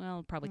 Well,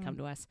 it'll probably come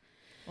to us.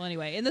 Well,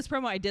 anyway, in this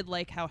promo, I did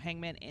like how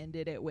Hangman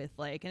ended it with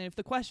like, and if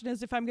the question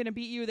is if I'm going to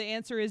beat you, the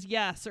answer is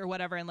yes or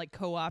whatever, and like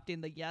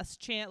co-opting the yes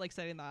chant, like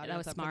setting the audience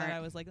was up for smart. that. I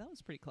was like, that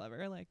was pretty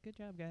clever. Like, good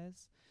job,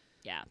 guys.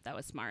 Yeah, that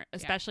was smart.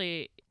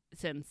 Especially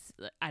since,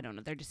 I don't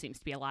know, there just seems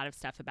to be a lot of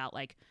stuff about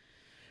like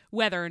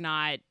whether or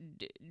not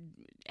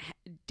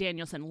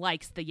Danielson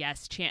likes the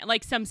yes chant.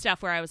 Like some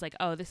stuff where I was like,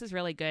 oh, this is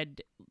really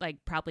good. Like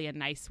probably a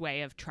nice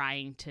way of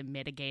trying to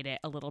mitigate it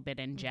a little bit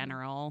in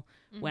general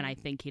when I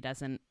think he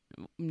doesn't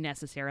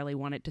necessarily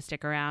want it to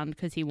stick around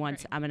because he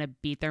wants, I'm going to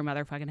beat their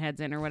motherfucking heads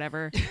in or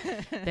whatever.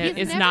 That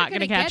is never not going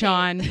to gonna catch get it.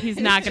 on. He's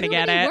not going to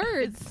get it.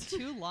 Words.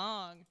 Too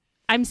long.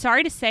 I'm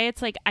sorry to say,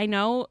 it's like, I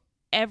know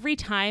every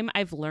time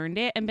I've learned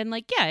it and been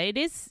like, yeah,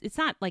 it's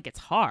not like it's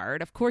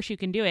hard. Of course you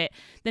can do it.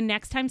 The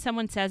next time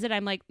someone says it,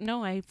 I'm like,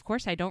 no, of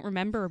course I don't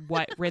remember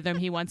what rhythm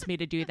he wants me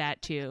to do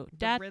that to.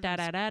 Da da da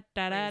da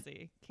da da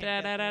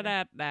da da da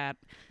da da.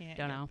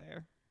 Don't know.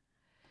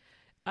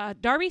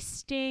 Darby,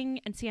 Sting,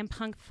 and CM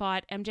Punk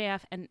fought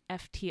MJF and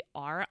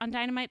FTR on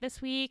Dynamite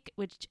this week,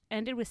 which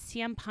ended with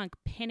CM Punk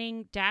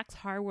pinning Dax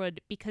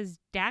Harwood because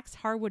Dax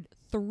Harwood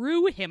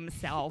threw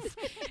himself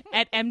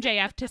at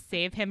MJF to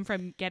save him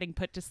from getting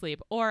put to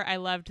sleep. Or I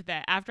loved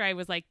that after I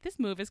was like, this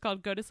move is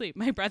called go to sleep,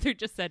 my brother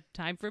just said,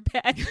 time for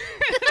bed.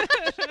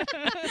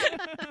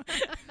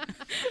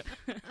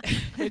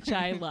 Which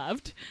I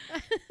loved.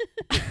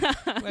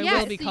 I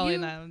will be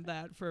calling them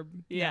that for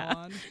now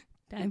on.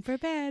 Time for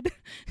bed.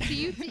 So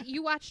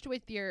you watched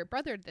with your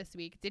brother this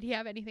week. Did he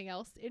have anything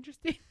else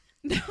interesting?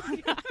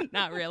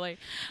 Not really.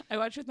 I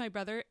watched with my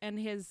brother and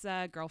his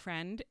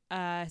girlfriend.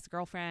 His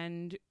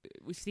girlfriend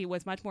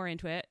was much more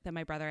into it than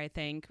my brother, I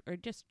think, or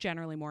just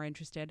generally more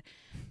interested.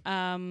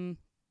 I'm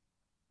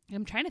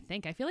trying to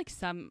think. I feel like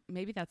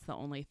maybe that's the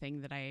only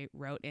thing that I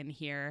wrote in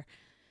here.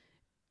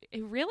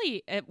 It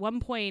really, at one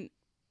point,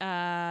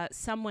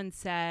 someone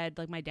said,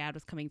 like, my dad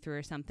was coming through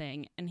or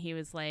something, and he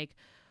was like,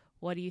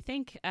 what do you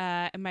think?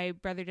 And my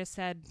brother just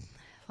said,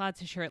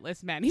 lots of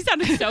shirtless men. He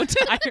sounded so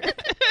tired.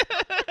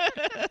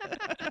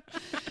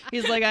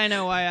 He's like, I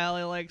know why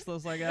Allie likes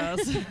this, I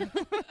guess.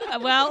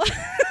 Well,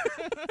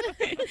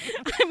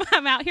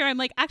 I'm out here. I'm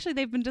like, actually,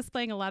 they've been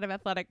displaying a lot of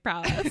athletic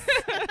prowess.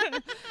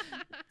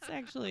 It's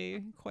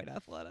actually quite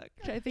athletic.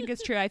 Which I think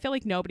is true. I feel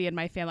like nobody in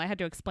my family, I had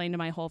to explain to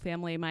my whole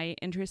family my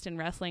interest in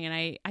wrestling,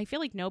 and I feel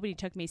like nobody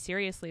took me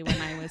seriously when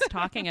I was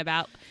talking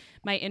about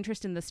my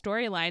interest in the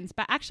storylines.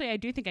 But actually, I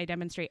do think I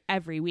demonstrate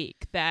every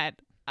week that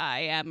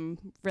I am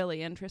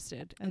really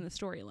interested in the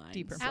storylines.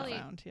 Deeper and Allie,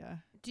 profound, yeah.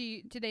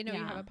 Do they know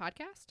you have a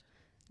podcast?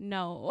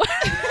 No.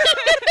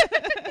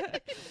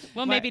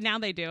 Well, maybe now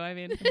they do. I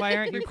mean, Why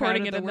aren't you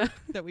recording proud it of the in work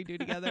that we do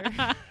together?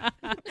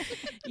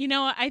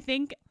 I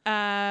think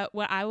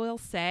what I will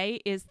say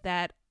is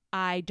that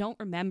I don't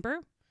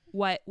remember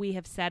what we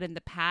have said in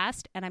the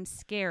past, and I'm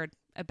scared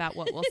about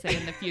what we'll say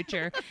in the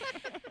future.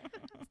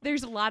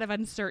 There's a lot of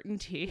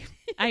uncertainty.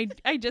 I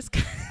just,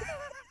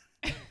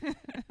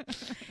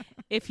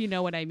 if you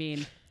know what I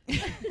mean.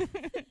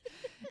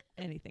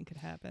 Anything could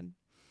happen.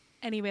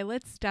 Anyway,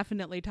 let's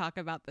definitely talk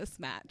about this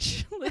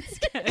match. Let's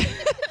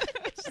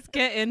just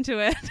get into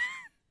it.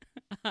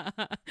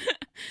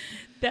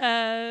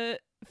 The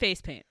face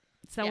paint.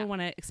 Someone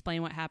want to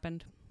explain what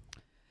happened?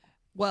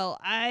 Well,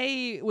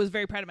 I was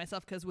very proud of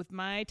myself because with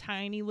my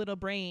tiny little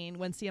brain,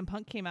 when CM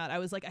Punk came out, I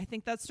was like, I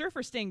think that's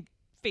Surfer Sting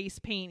face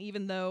paint,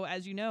 even though,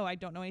 as you know, I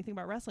don't know anything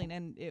about wrestling.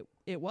 And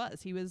it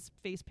was. He was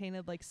face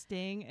painted like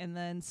Sting, and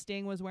then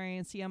Sting was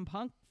wearing CM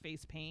Punk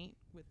face paint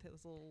with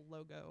his little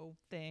logo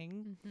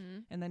thing. Mm-hmm.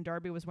 And then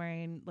Darby was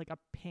wearing like a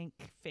pink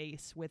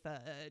face with a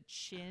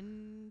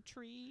chin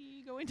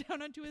tree going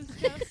down onto his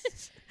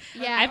chest.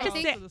 Yeah, I have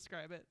to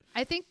describe it.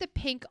 I think the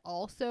pink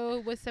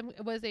also was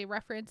a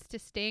reference to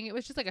Sting. It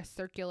was just like a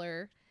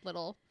circular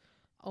little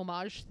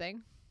homage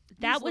thing.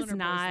 That was Loner boys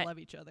not. love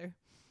each other.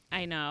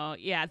 I know.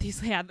 Yeah,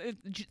 these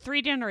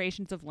 3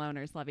 generations of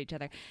loners love each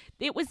other.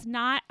 It was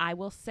not, I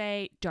will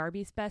say,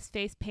 Darby's best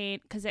face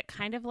paint because it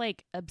kind of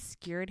like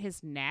obscured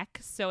his neck.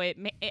 So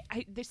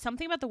there's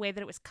something about the way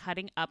that it was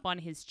cutting up on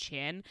his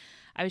chin.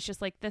 I was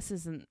just like,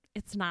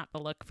 it's not the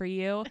look for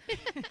you.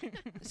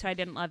 So I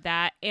didn't love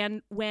that.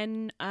 And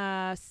when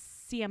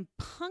CM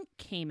Punk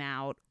came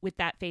out with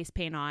that face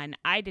paint on,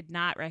 I did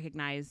not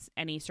recognize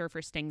any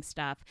Surfer Sting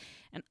stuff.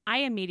 And I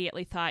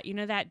immediately thought,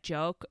 that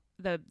joke,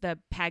 the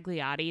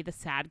Pagliotti, the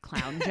sad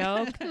clown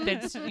joke.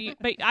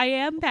 But I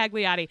am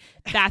Pagliotti.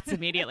 That's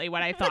immediately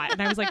what I thought.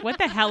 And I was like, what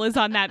the hell is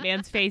on that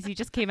man's face? He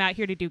just came out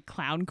here to do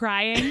clown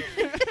crying.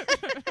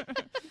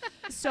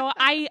 So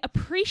I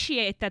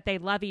appreciate that they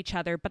love each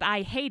other, but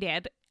I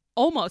hated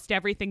almost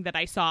everything that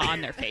I saw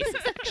on their faces,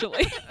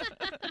 actually.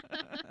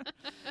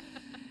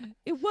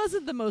 It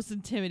wasn't the most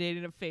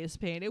intimidating of face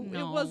paint. It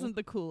wasn't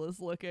the coolest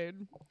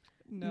looking.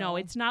 No,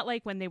 it's not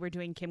like when they were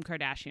doing Kim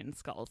Kardashian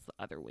skulls the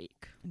other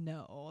week.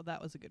 No,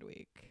 that was a good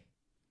week.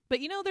 But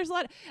there's a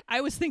lot.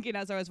 I was thinking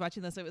as I was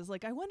watching this, it was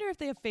like, I wonder if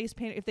they have face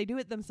paint, if they do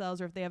it themselves,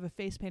 or if they have a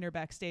face painter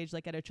backstage,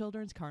 like at a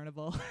children's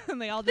carnival,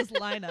 and they all just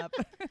line up.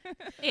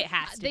 It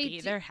has to be.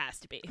 There has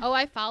to be. Oh,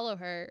 I follow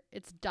her.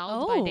 It's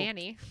dolled by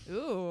Danny.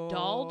 Ooh,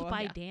 dolled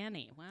by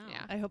Danny. Wow.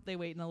 Yeah. I hope they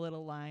wait in a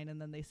little line,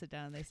 and then they sit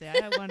down and they say,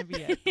 I want to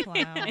be a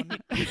clown.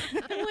 I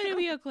want to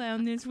be a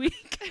clown this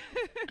week.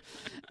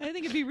 I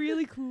think it'd be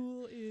really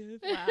cool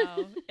if.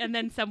 Wow. And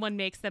then someone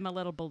makes them a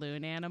little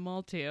balloon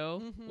animal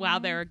too, while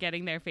they're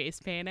getting their face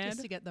painted.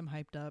 Just to get them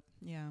hyped up.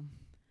 Yeah.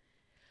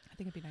 I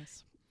think it'd be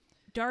nice.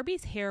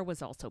 Darby's hair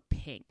was also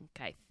pink,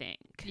 I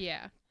think.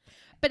 Yeah.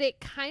 But it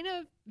kind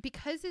of,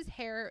 because his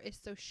hair is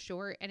so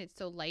short and it's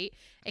so light,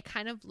 it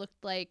kind of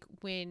looked like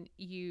when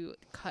you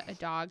cut a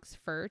dog's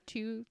fur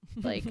too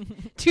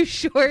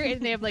short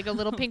and they have like a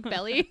little pink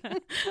belly.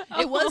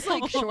 It was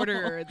like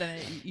shorter than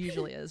it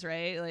usually is,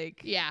 right?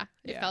 Like, yeah,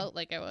 it felt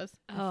like it was.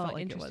 It felt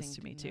like it was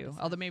to me too.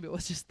 Although maybe it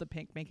was just the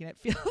pink making it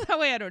feel that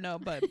way. I don't know,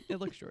 but it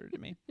looked shorter to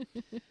me.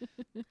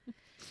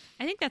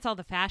 I think that's all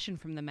the fashion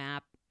from the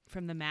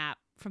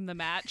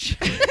match.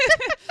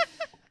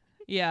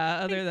 Yeah,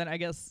 other than I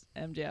guess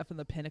MJF and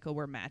the Pinnacle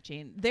were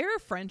matching. Their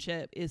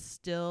friendship is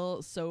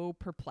still so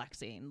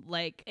perplexing.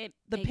 Like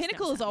the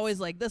Pinnacle is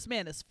always like, this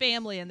man is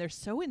family, and they're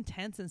so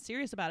intense and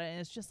serious about it. And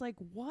it's just like,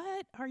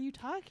 what are you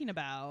talking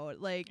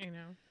about? Like, I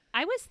know.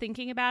 I was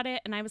thinking about it,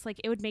 and I was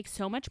like, it would make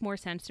so much more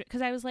sense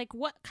because I was like,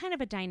 what kind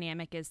of a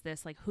dynamic is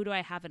this? Like, who do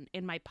I have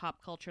in my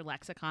pop culture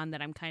lexicon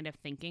that I'm kind of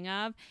thinking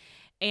of?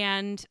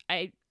 And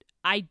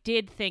I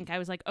did think, I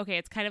was like, okay,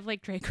 it's kind of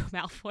like Draco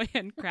Malfoy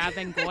and Crabbe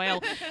and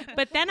Goyle.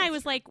 But then I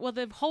was like, well,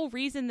 the whole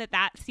reason that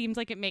seems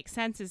like it makes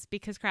sense is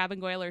because Crabbe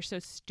and Goyle are so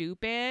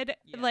stupid.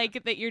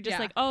 Like that you're just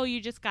like, oh,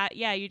 you just got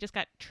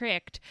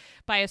tricked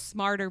by a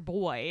smarter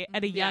boy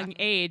at a young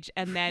age.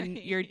 And then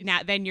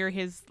you're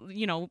his,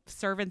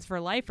 servants for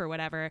life or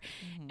whatever.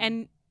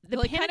 And the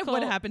like Pinnacle, kind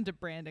of what happened to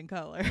Brandon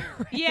Cutler.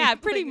 Right? Yeah,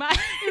 pretty much.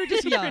 You were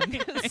just young.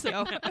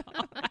 So.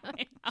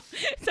 I know.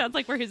 Sounds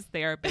like we're his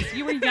therapist.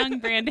 You were young,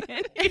 Brandon.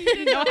 You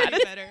didn't know how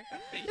to better.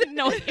 You didn't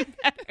know any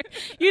better.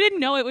 You didn't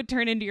know it would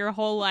turn into your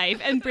whole life.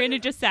 And Brandon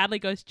just sadly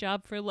goes,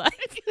 job for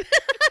life.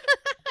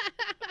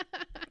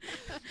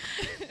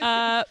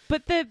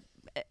 But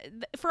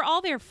for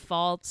all their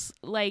faults,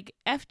 like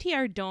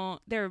FTR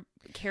their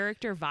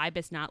character vibe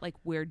is not like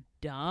we're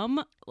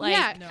dumb. Like,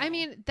 yeah, no. I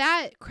mean,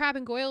 that Crabbe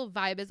and Goyle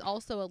vibe is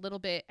also a little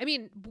bit, I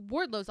mean,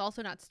 Wardlow's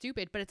also not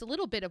stupid, but it's a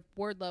little bit of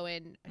Wardlow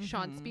and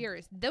Sean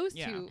Spears. Those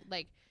two,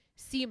 like,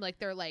 seem like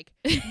they're, like,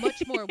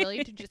 much more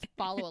willing to just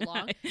follow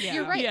along.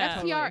 You're right.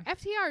 Yeah.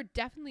 FTR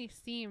definitely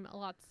seem a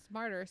lot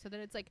smarter. So then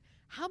it's like,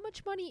 how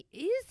much money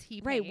is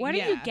he paying? Right, what are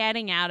you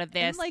getting out of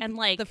this? And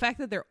like the fact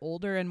that they're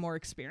older and more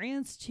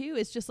experienced too,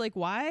 it's just like,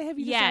 why have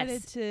you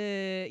decided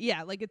to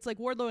like it's like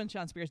Wardlow and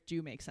Sean Spears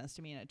do make sense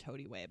to me in a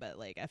toady way, but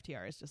like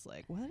FTR is just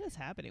like, what is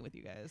happening with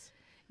you guys?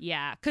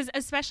 Yeah,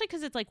 especially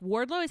because it's like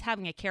Wardlow is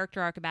having a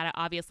character arc about it,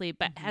 obviously,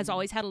 but has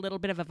always had a little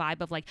bit of a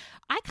vibe of like,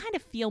 I kind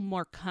of feel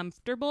more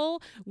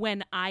comfortable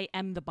when I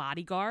am the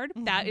bodyguard.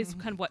 That is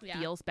kind of what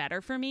feels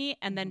better for me.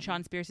 And then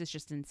Sean Spears is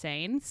just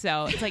insane.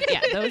 So it's like,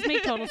 yeah, those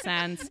make total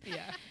sense.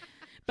 Yeah.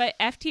 But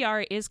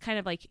FTR is kind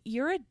of like,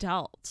 you're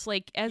adults.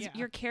 Like, as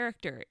your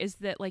character is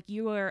that like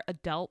you are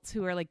adults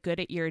who are like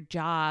good at your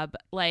job.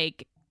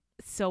 Like,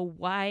 so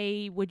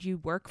why would you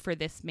work for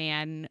this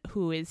man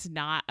who is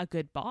not a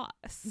good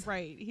boss?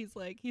 Right. He's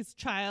like, he's a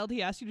child.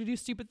 He asks you to do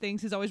stupid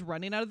things. He's always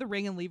running out of the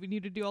ring and leaving you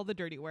to do all the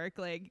dirty work.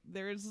 Like,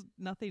 there's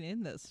nothing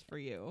in this for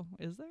you,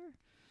 is there?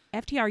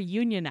 FTR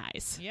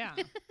unionize. Yeah.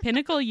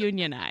 Pinnacle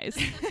unionize.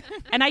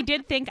 And I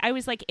did think, I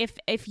was like,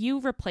 if you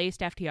replaced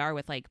FTR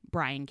with like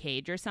Brian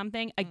Cage or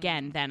something,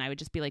 again, then I would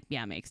just be like,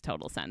 yeah, makes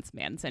total sense.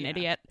 Man's an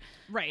idiot.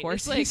 Right. Of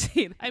course, it's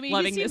like, I mean,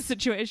 loving he this seems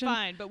situation.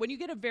 fine, but when you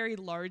get a very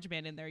large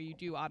man in there, you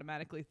do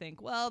automatically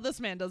think, well, this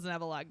man doesn't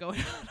have a lot going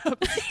on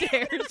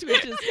upstairs,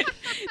 which is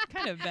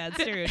kind of bad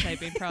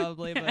stereotyping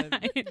probably,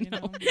 but you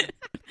know.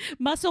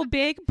 Muscle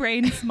big,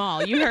 brain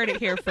small. You heard it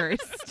here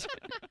first.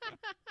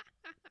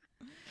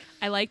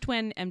 I liked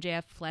when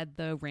MJF fled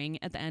the ring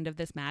at the end of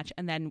this match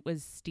and then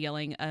was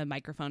stealing a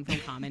microphone from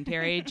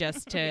commentary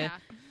just to,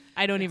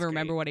 I don't even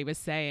remember what he was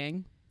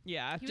saying.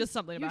 Yeah, He just was-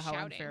 something he was about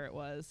how shouting. unfair it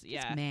was.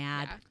 Yeah. Just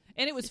mad. Yeah.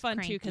 And it was Just fun too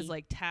cranky. because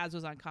like Taz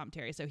was on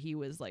commentary, so he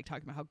was like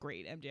talking about how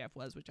great MJF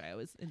was, which I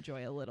always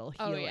enjoy a little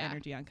heel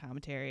energy on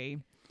commentary.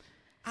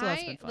 So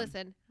that's been fun.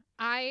 Listen,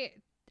 I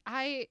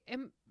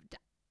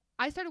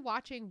started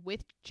watching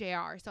with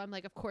JR, so I'm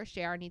like, of course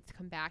JR needs to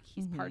come back.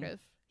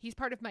 He's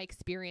part of my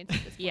experience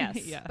at this point.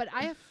 Yes. Yeah. But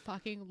I have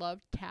fucking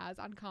loved Taz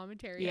on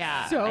commentary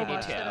Yeah, so I do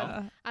much. too.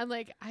 that I'm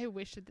like, I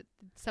wish that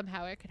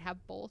somehow I could have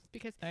both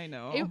because I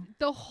know.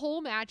 the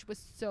whole match was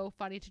so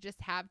funny to just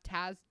have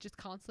Taz just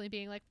constantly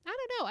being like, I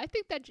don't know, I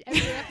think that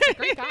MJF's a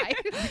great guy.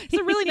 He's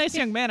a really nice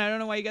young man. I don't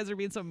know why you guys are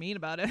being so mean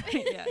about it.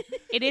 Yeah.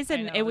 It is I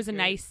know, it was it's a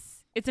great.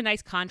 nice, it's a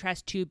nice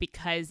contrast too,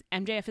 because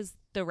MJF is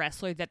the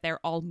wrestler that they're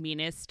all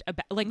meanest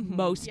about, like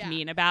most Yeah.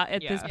 mean about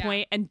at this Yeah.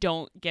 point, and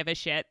don't give a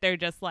shit. They're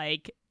just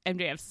like,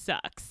 MJF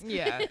sucks.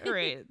 Yeah,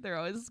 right. They're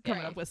always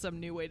coming Right. up with some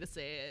new way to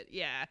say it.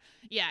 Yeah.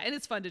 Yeah, and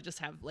it's fun to just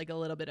have like a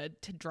little bit of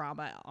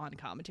drama on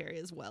commentary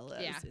as well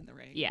as in the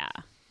ring. Yeah.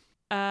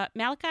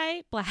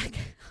 Malachi Black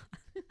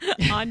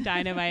on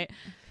Dynamite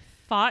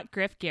fought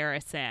Griff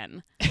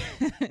Garrison.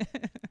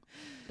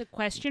 The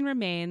question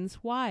remains,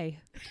 why?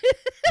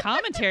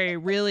 Commentary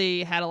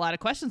really had a lot of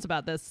questions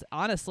about this,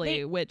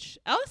 honestly, which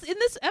in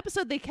this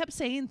episode they kept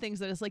saying things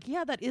that is like,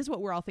 yeah, that is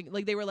what we're all thinking.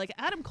 Like they were like,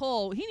 Adam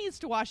Cole, he needs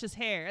to wash his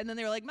hair. And then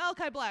they were like,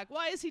 Malachi Black,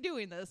 why is he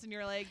doing this? And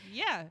you're like,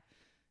 yeah.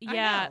 I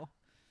know.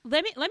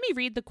 Let me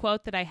read the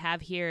quote that I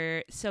have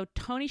here. So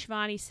Tony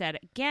Schiavone said,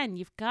 again,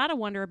 you've got to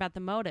wonder about the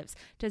motives.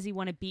 Does he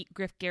want to beat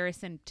Griff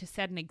Garrison to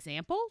set an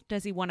example?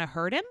 Does he want to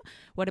hurt him?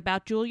 What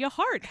about Julia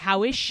Hart?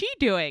 How is she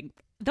doing?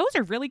 Those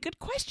are really good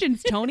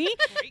questions, Tony.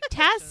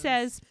 Taz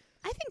says,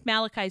 I think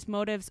Malachi's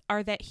motives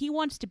are that he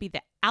wants to be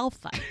the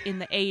alpha in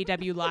the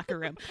AEW locker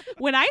room.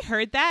 When I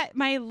heard that,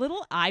 my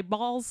little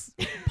eyeballs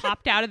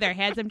popped out of their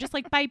heads. I'm just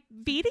like, by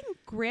beating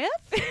Griff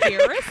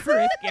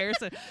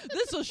Garrison?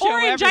 This will show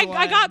Orange, everyone.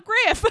 I got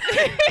Griff.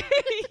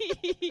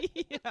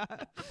 Yeah.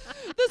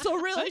 This will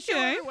really show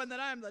everyone that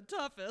I'm the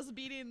toughest,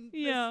 beating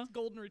this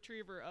golden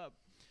retriever up.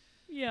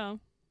 Yeah.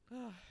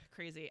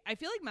 Crazy. I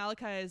feel like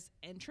Malachi's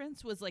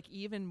entrance was like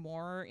even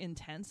more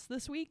intense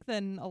this week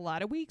than a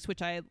lot of weeks,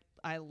 which I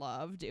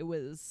loved. It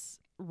was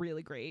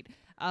really great.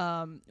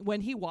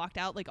 When he walked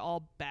out like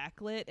all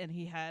backlit and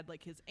he had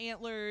like his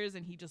antlers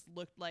and he just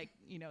looked like,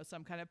 you know,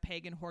 some kind of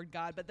pagan horde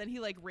god, but then he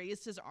like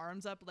raised his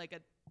arms up like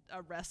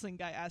a wrestling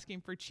guy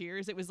asking for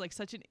cheers. It was like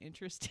such an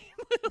interesting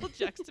little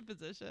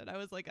juxtaposition. I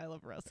was like, I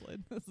love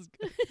wrestling. This is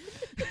good.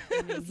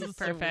 This He's is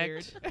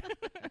perfect. So weird.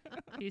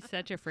 He's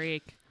such a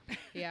freak.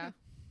 Yeah.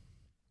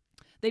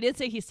 They did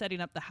say he's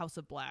setting up the House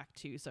of Black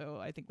too, so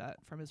I think that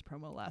from his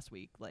promo last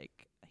week,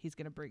 like he's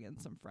gonna bring in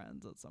some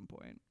friends at some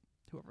point,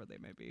 whoever they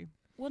may be.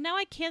 Well, now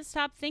I can't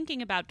stop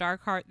thinking about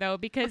Darkheart though,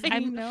 because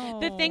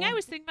the thing I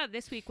was thinking about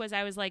this week was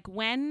I was like,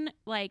 when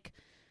like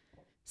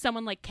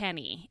someone like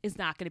Kenny is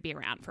not going to be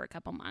around for a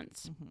couple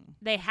months,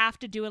 they have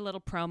to do a little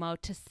promo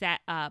to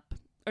set up,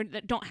 or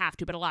don't have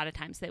to, but a lot of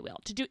times they will,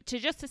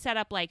 to set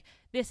up like,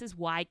 this is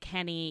why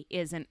Kenny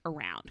isn't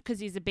around, because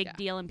he's a big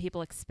deal and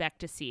people expect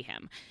to see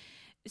him.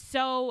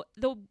 So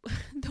the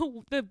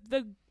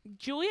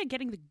Julia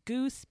getting the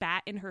goo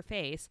spat in her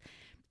face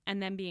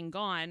and then being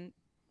gone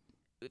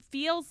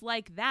feels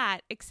like that,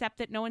 except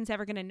that no one's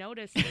ever going to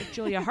notice if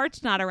Julia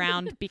Hart's not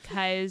around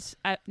because,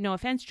 no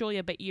offense,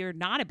 Julia, but you're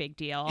not a big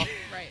deal.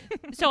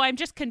 Right. So I'm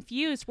just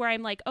confused where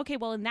I'm like, okay,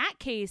 well, in that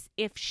case,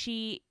 if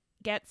she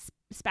gets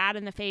spat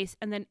in the face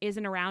and then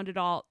isn't around at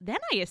all, then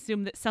I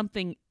assume that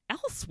something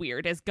else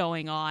weird is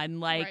going on.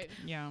 Like, Right.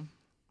 Yeah.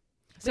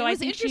 so I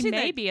think she interesting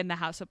may that- be in the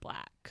House of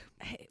Black.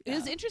 It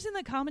was interesting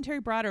that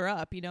commentary brought her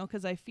up, you know,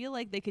 because I feel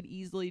like they could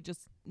easily just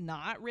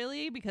not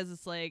really, because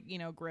it's like, you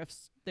know,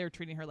 Griff's, they're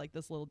treating her like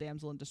this little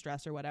damsel in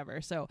distress or whatever.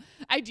 So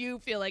I do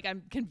feel like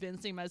I'm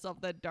convincing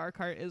myself that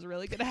Darkheart is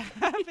really going to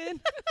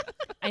happen.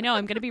 I know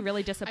I'm going to be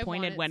really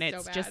disappointed it when so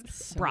it's bad. just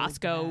So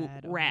Brosco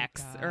bad. Oh my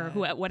Rex or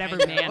God. whatever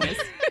I know. man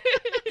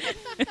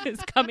is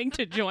coming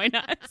to join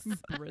us.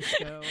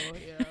 Briscoe,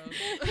 yeah.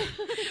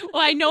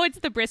 Well, I know it's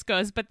the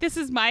Briscoes, but this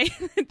is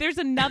there's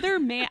another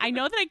man. I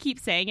know that I keep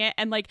saying it,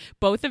 and like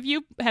both of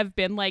you have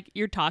been like,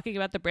 you're talking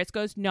about the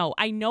Briscoes. No,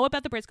 I know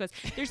about the Briscoes.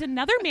 There's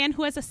another man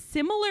who has a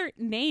similar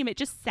name. It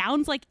just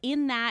sounds like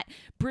in that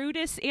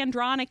Brutus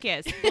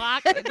Andronicus. Blah,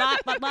 blah,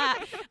 blah, blah.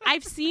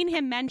 I've seen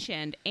him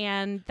mentioned,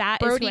 and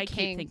that is Brody who I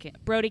King. keep thinking.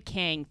 Brody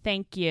King.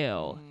 Thank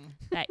you.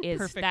 That is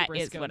Perfect that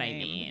Briscoe is what name. I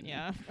mean.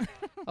 Yeah.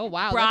 Oh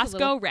wow. that's a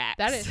little- Brosco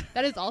Rex.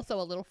 That is also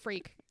a little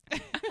freak.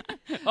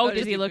 Oh, did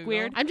does he you look Google?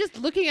 weird? I'm just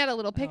looking at a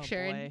little Oh,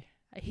 picture and boy.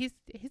 he's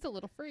a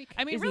little freak.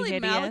 I mean, Is he really,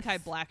 hideous? Malachi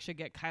Black should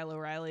get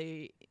Kylo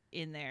Reilly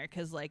in there,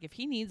 because like if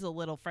he needs a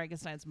little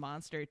Frankenstein's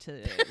monster to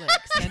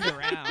like send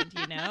around,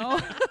 you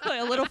know,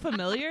 a little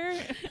familiar.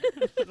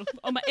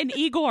 Oh my, and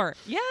Igor.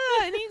 Yeah,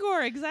 and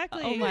Igor,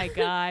 exactly. Oh my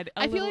God.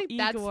 I feel little like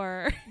that's-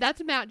 Igor.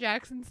 That's Matt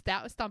Jackson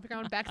stomping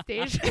around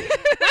backstage. Why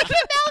can't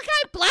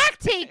Malachi Black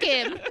take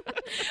him?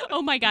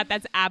 Oh my God,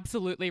 that's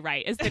absolutely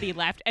right. Is that he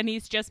left and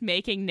he's just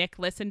making Nick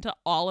listen to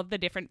all of the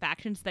different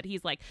factions that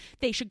he's like,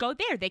 they should go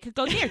there. They could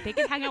go there. They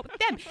could hang out with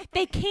them.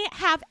 They can't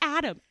have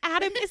Adam.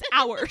 Adam is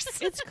ours.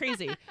 It's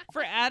crazy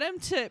for Adam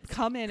to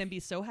come in and be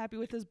so happy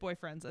with his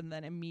boyfriends and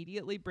then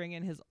immediately bring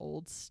in his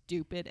old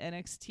stupid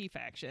NXT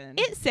faction.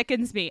 It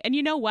sickens me. And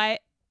you know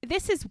what?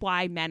 This is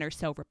why men are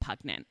so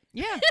repugnant.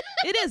 Yeah,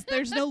 it is.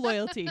 There's no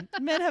loyalty.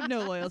 Men have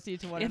no loyalcy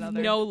to one They have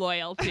another. no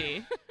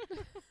loyalty.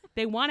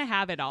 They want to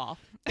have it all.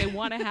 They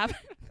want to have.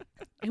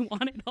 They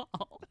want it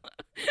all.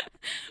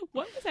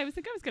 What was I was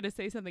going to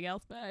say something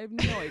else, but I have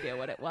no idea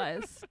what it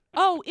was.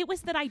 Oh, it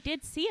was that I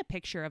did see a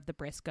picture of the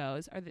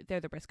Briscoes. They're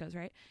the Briscoes,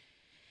 right?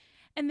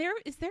 And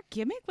is their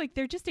gimmick like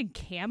they're just in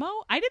camo?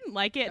 I didn't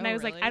like it, and Oh, I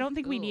was like, really? I don't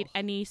think we need Ugh.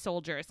 any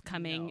soldiers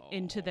coming No,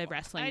 into the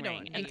wrestling I don't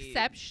ring. need- And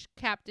Except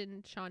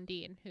Captain Sean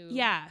Dean, who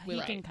yeah, we he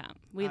like. can come.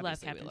 We love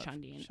Obviously, we Captain love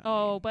Sean Dean. Sean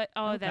Oh, Dean. but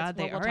God, that's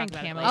they what we'll are talk in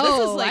about. camo. later. This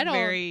Oh, is like I don't-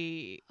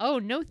 very Oh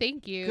no,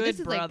 thank you. Good This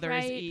is Brothers.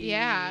 like right,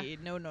 yeah.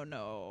 No,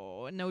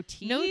 no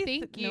teeth. No,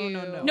 thank No, you.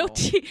 no.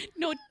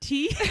 No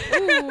teeth.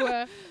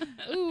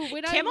 Ooh,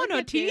 when I Camo, look no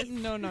at teeth? this-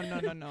 No.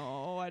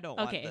 I don't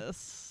Okay. want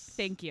this.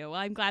 Thank you. Well,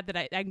 I'm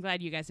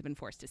glad you guys have been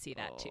forced to see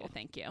that too. Oh.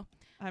 Thank you.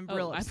 I'm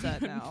real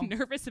upset I'm now.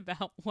 nervous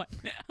about what.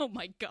 Oh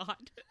my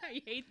God,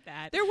 I hate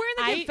that. They're wearing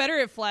the I-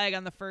 Confederate flag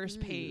on the first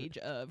page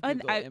of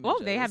Google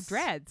they have Images.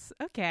 dreads.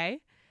 Okay, Yeah,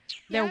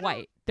 I they're don't-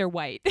 white. They're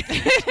white. To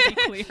be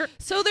clear.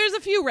 So there's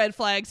a few red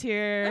flags All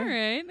here.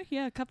 right.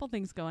 Yeah, a couple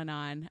things going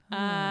on.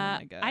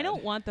 my God. I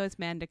don't want those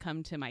men to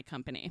come to my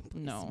company.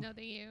 No. No,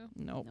 thank you.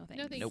 Nope. No,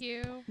 No, thank Nope.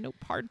 you. Nope.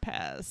 Hard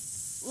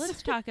pass.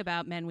 Let's talk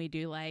about men we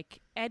do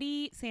like.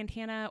 Eddie,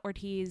 Santana,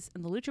 Ortiz,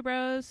 and the Lucha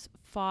Bros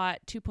fought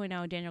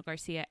 2.0 Daniel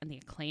Garcia and the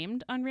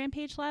Acclaimed on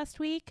Rampage last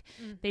week.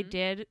 They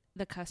did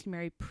the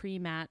customary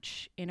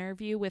pre-match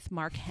interview with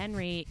Mark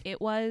Henry. It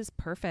was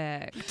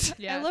perfect.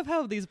 Yeah. I love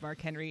how these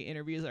Mark Henry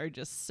interviews are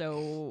just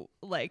so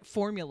like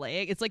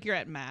formulaic. It's like you're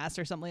at mass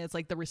or something. It's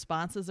like the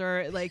responses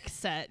are like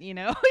set, you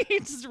know?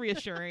 It's just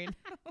reassuring.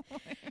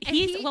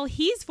 He's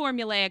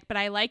formulaic, but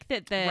I like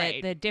that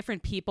Right. the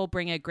different people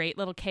bring a great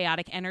little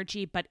chaotic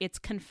energy, but it's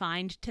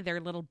confined to their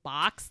little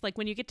box. Like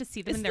when you get to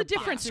see them It's in the their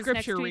different boxes scripture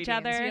next to each readings.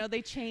 other. You know,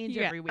 they change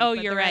Yeah. every week. Oh,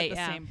 but you're they're right, At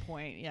the yeah. same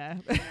point, yeah.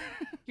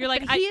 You're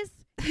like, But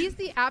he's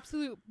the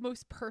absolute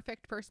most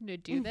perfect person to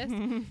do this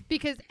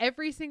because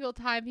every single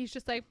time he's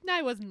just like, "No,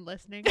 I wasn't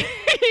listening."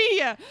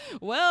 Yeah.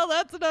 Well,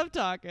 that's enough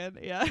talking.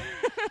 Yeah.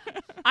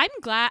 I'm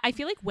glad. I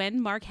feel like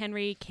when Mark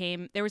Henry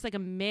came, there was like a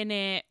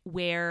minute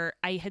where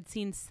I had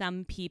seen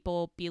some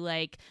people be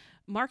like,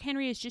 Mark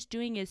Henry is just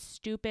doing his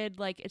stupid,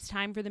 like, it's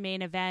time for the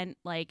main event.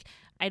 Like,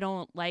 I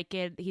don't like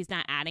it. He's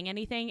not adding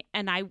anything.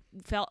 And I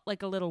felt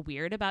like a little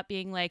weird about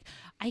being like,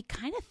 I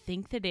kind of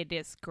think that it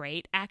is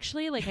great,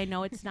 actually. Like, I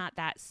know it's not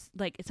that,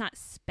 like, it's not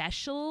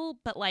special,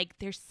 but like,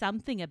 there's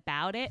something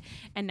about it.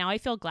 And now I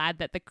feel glad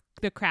that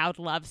the crowd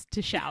loves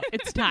to shout,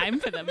 it's time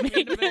for the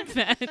main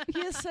event.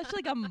 He has such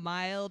like a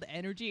mild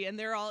energy, and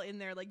they're all in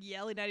there like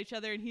yelling at each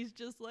other, and he's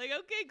just like,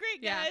 okay,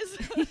 great, guys.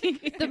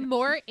 The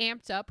more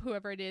amped up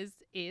whoever it is,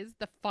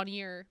 the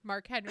funnier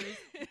Mark Henry's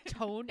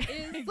tone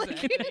is.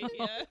 Exactly,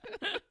 yeah.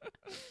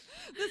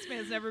 This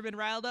man's never been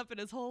riled up in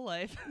his whole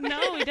life.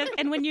 No, he doesn't.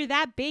 And when you're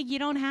that big, you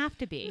don't have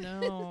to be.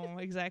 No,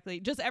 exactly.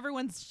 Just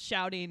everyone's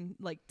shouting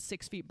like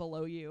 6 feet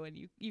below you, and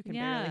you can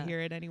barely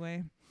hear it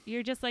anyway.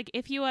 You're just like,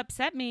 if you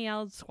upset me,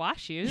 I'll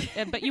squash you,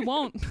 but you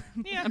won't.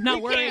 Yeah, I'm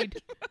not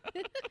worried.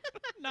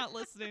 Not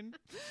listening.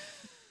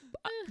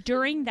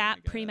 During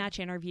that pre-match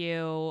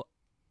interview,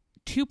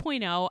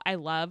 2.0, I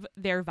love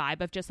their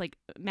vibe of just like,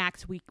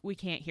 Max, we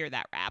can't hear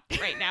that rap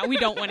right now. We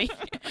don't want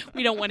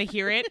to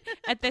hear it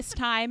at this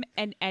time.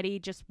 And Eddie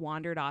just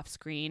wandered off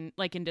screen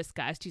like in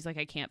disgust. He's like,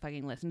 I can't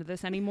fucking listen to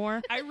this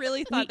anymore. I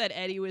really thought that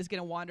Eddie was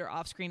gonna wander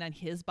off screen on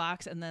his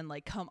box and then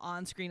like come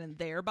on screen in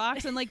their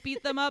box and like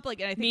beat them up. Like,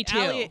 and I think Me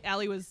too.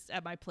 Allie was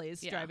at my place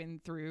driving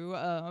through,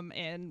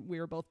 and we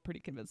were both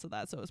pretty convinced of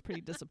that. So it was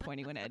pretty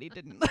disappointing when Eddie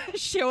didn't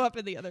show up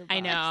in the other box. I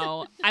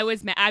know. I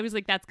was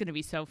like, that's gonna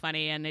be so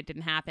funny, and it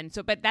didn't happen.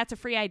 So, but that's a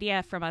free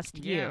idea from us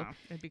to you,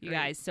 it'd be great. you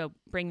guys. So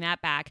bring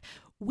that back.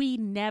 We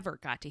never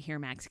got to hear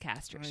Max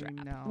Caster's rap.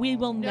 know. We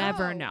will No.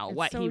 never know It's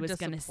what so he was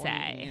going to say.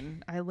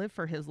 disappointing. I live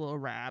for his little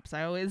raps.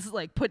 I always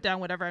like put down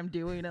whatever I'm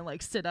doing and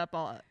like sit up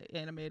all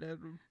animated.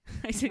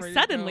 I say, ready to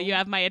suddenly go. you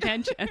have my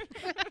attention.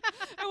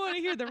 I want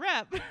to hear the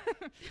rap.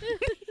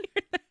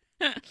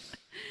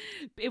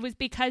 It was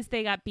because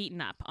they got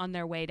beaten up on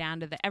their way down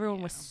to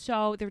everyone was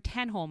they were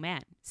 10 whole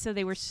men. So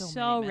they were So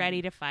so many ready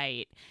men. to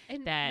fight.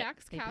 And that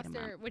Max they beat him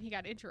Caster, up. when he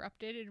got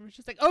interrupted and was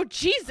just like, oh,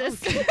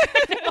 Jesus.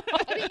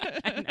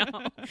 I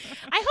know.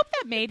 I hope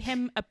that made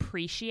him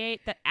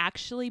appreciate that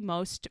actually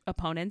most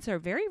opponents are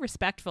very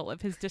respectful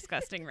of his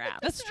disgusting raps.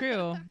 That's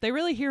true. They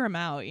really hear him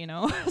out, you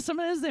know.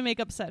 Sometimes they make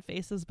upset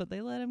faces, but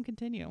they let him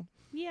continue.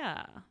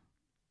 Yeah.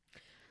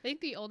 I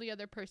think the only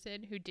other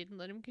person who didn't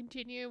let him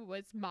continue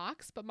was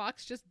Mox, but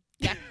Mox just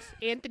decked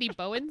Anthony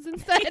Bowens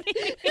instead.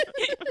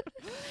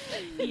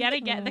 You got to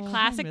get the Oh, I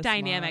classic miss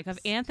dynamic Mox.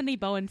 of Anthony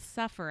Bowen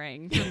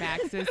suffering for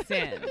Max's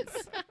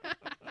sins.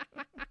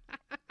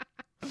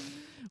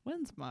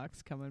 When's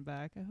Mox coming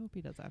back? I hope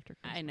he does after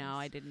Christmas. I know,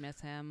 I did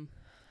miss him.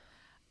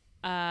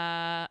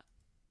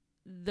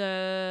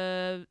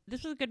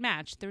 This was a good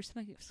match. There was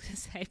something I was going to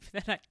say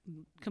that I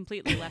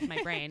completely left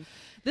my brain.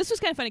 This was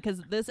kind of funny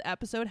because this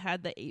episode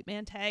had the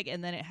 8-man tag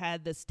and then it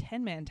had this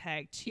 10-man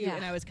tag too. Yeah.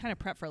 And I was kind of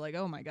prepped for like,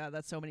 oh my God,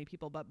 that's so many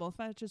people. But both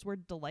matches were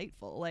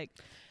delightful. Like,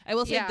 I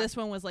will say Yeah. this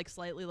one was like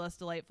slightly less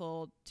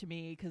delightful to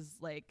me because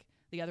like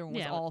the other one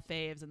was all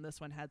faves and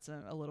this one had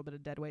a little bit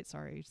of dead weight.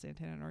 Sorry,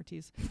 Santana and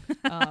Ortiz.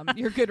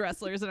 You're good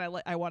wrestlers and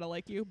I want to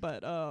like you.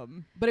 But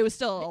it was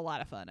still a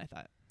lot of fun, I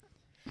thought.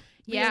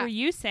 Yeah. Were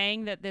you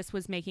saying that this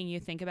was making you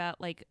think about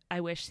like,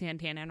 I wish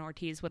Santana and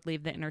Ortiz would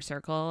leave the inner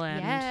circle?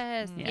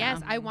 And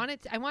Yes. I want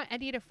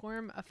Eddie to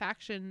form a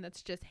faction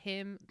that's just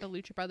him, the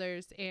Lucha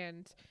Brothers,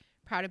 and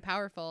Proud and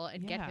Powerful,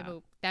 and get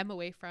them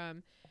away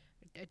from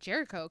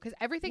Jericho. Because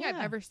everything I've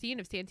ever seen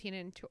of Santana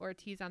and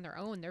Ortiz on their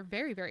own, they're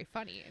very, very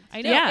funny.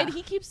 I know. Yeah. And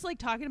he keeps like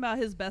talking about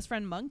his best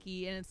friend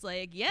Monkey, and it's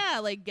like,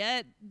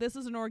 this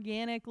is an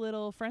organic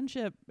little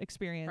friendship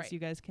experience. Right. You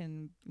guys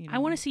can, I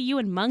want to see you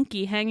and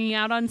Monkey hanging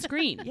out on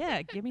screen.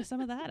 Yeah, give me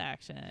some of that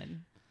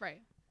action.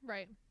 Right.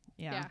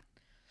 Yeah.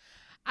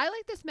 I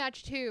like this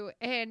match too,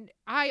 and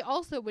I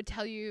also would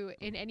tell you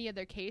in any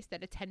other case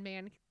that a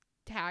 10-man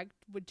tag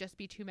would just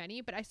be too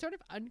many, but I sort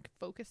of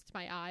unfocused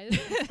my eyes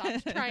and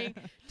stopped trying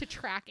to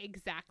track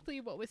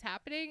exactly what was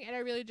happening, and I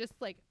really just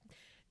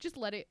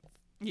let it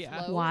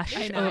flow. Wash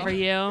I know. over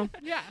you.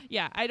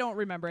 Yeah, I don't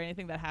remember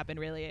anything that happened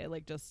really. It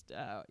like just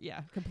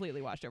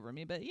completely washed over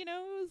me. But it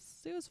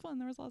was fun.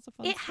 There was lots of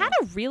fun. It had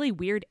a really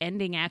weird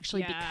ending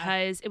actually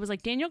because it was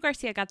like Daniel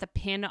Garcia got the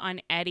pin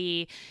on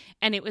Eddie,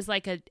 and it was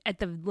like at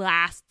the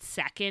last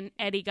second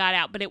Eddie got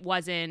out, but it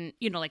wasn't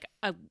like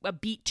a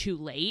beat too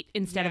late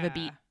instead of a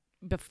beat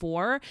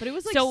before. But it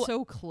was like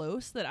so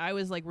close that I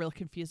was like real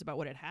confused about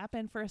what had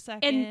happened for a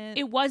second. And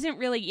it wasn't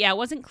really, it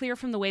wasn't clear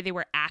from the way they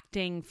were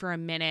acting for a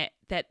minute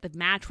that the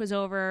match was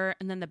over,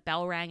 and then the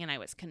bell rang and I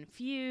was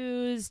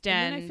confused.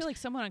 And then I feel like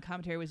someone on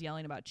commentary was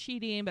yelling about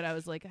cheating, but I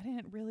was like, I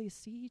didn't really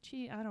see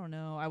cheat. I don't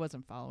know. I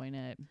wasn't following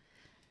it.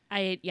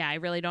 I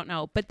really don't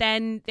know. But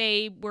then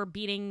they were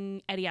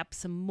beating Eddie up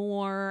some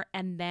more,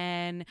 and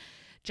then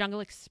Jungle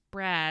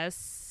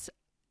Express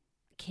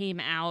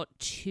came out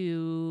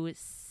to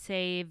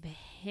save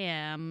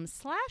him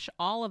 /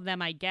 all of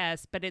them, I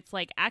guess, but it's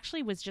like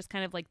actually was just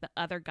kind of like the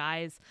other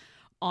guys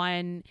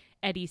on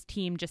Eddie's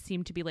team just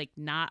seemed to be like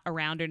not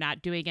around or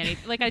not doing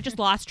anything. Like I just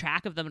lost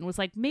track of them and was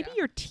like, maybe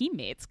your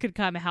teammates could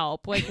come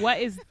help. Like what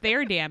is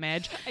their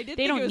damage?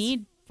 They don't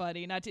need.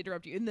 Funny, not to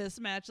interrupt you, in this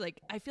match, like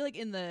I feel like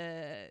in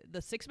the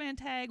 6-man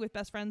tag with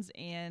Best Friends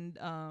and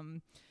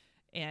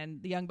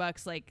the Young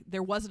Bucks, like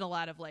there wasn't a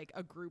lot of like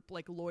a group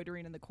like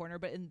loitering in the corner,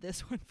 but in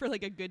this one for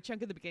like a good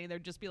chunk of the beginning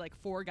there'd just be like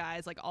 4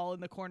 guys like all in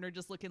the corner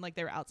just looking like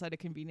they were outside a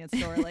convenience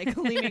store like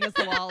leaning against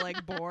the wall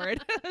like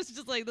bored. It's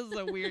just like, this is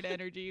a weird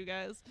energy, you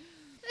guys.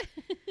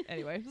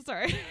 Anyway,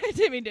 sorry. I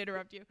didn't mean to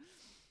interrupt you.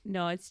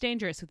 No, it's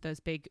dangerous with those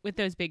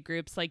big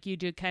groups. Like you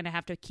do kind of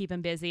have to keep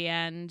them busy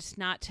and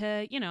not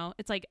to,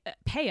 it's like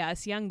pay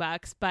us Young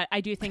Bucks. But I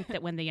do think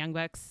that when the Young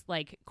Bucks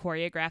like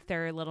choreograph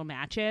their little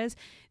matches,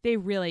 they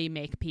really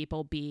make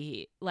people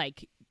be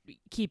like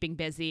keeping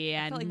busy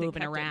and like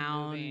moving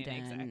around.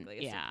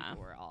 Exactly. Yeah. So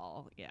we're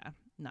all,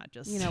 not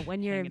just,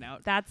 when you're, hanging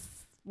out. That's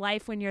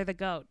life when you're the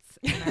goats.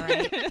 Am I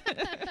right?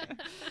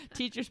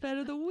 Teacher's Pet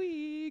of the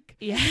Week.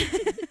 Yeah.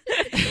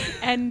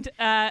 And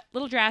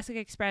Little Jurassic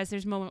Express,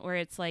 there's a moment where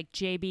it's like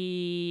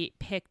JB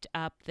picked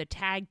up the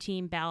tag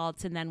team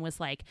belts and then was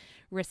like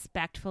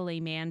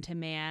respectfully man to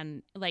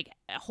man, like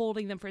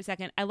holding them for a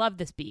second. I love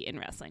this beat in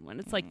wrestling when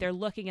it's like they're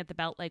looking at the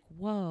belt like,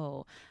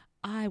 whoa,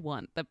 I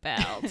want the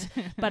belt,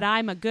 but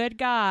I'm a good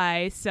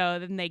guy. So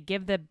then they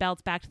give the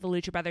belts back to the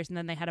Lucha Brothers, and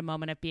then they had a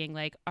moment of being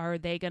like, are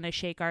they going to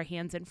shake our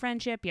hands in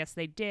friendship? Yes,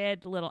 they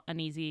did. A little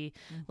uneasy,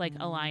 like,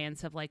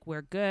 alliance of, like,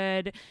 we're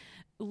good.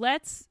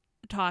 Let's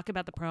talk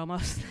about the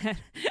promos that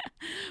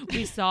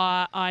we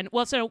saw on...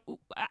 Well, so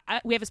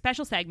we have a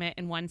special segment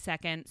in 1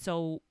 second,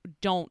 so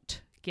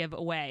don't give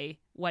away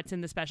what's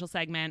in the special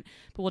segment.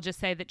 But we'll just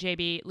say that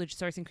JB,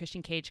 Luchasaurus, and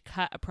Christian Cage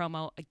cut a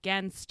promo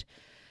against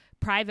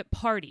Private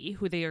Party,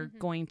 who they are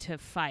going to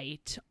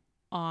fight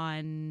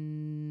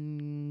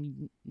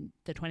on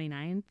the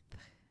 29th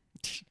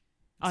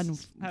on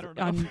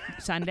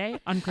Sunday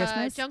on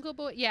Christmas. Jungle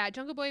Boy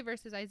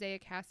versus Isaiah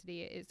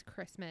Cassidy is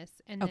Christmas,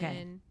 and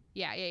then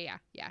yeah.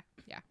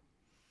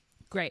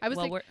 Great. I was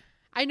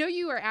I know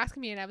you were asking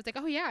me, and I was like,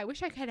 oh yeah, I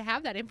wish I could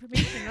have that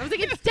information. And I was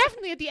like, it's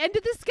definitely at the end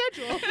of the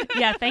schedule.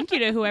 Yeah, thank you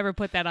to whoever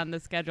put that on the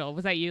schedule.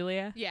 Was that you,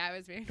 Leah? Yeah, it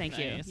was me. Thank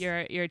you.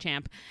 You're a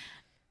champ.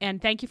 And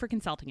thank you for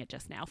consulting it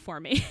just now for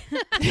me.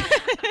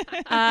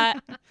 So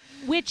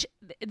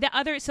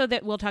that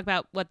we'll talk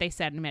about what they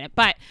said in a minute.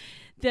 But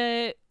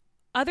the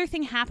other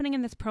thing happening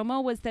in this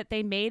promo was that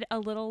they made a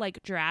little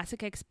like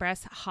Jurassic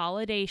Express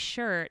holiday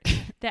shirt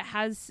that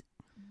has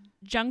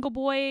Jungle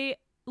Boy,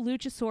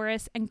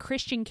 Luchasaurus, and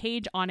Christian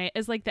Cage on it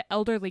as like the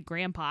elderly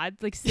grandpa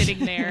like sitting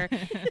there.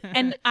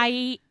 And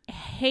I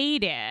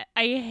hate it.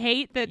 I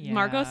hate that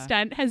Marco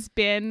Stunt has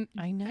been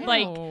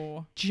like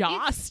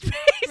Joss.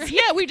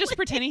 Yeah, we just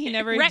pretending he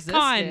never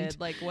Retconned.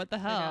 existed. Like, what the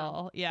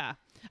hell? Yeah.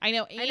 I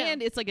know.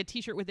 And it's like a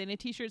t-shirt within a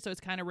t-shirt, so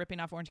it's kind of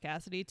ripping off Orange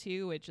Cassidy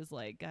too, which is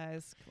like,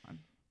 guys, come on.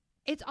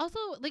 It's also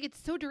like, it's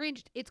so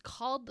deranged. It's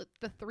called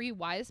the Three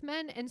Wise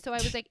Men, and so I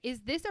was like,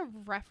 is this a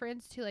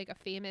reference to like a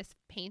famous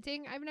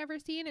painting I've never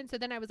seen? And so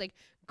then I was like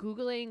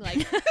Googling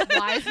like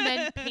Wise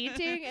Men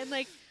painting, and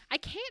like I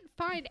can't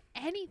find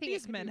anything.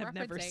 These men have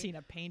never seen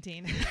a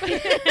painting.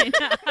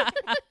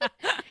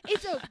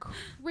 It's a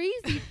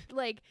crazy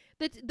like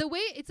the way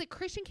it's like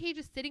Christian Cage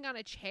is sitting on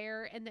a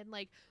chair, and then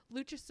like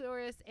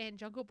Luchasaurus and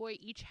Jungle Boy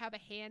each have a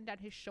hand on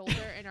his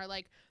shoulder and are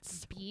like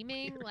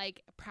beaming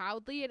like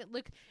proudly, and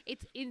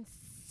it's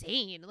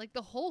insane. Like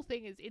the whole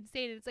thing is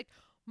insane, and it's like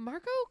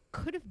Marco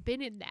could have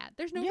been in that.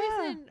 There's no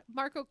reason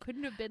Marco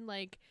couldn't have been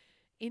like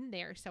in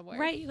there somewhere,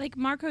 right? Like,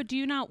 Marco, do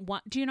you not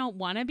want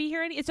to be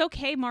here? It's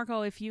okay,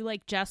 Marco, if you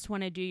like just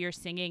want to do your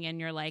singing and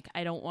you're like,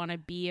 I don't want to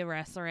be a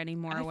wrestler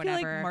anymore or whatever.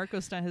 I feel like Marco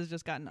Stunt has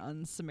just gotten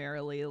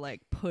unsummarily like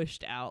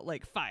pushed out,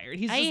 like fired.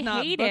 He's just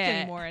not booked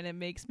anymore, and it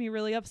makes me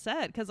really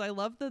upset because I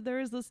love that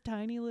there is this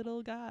tiny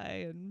little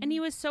guy, and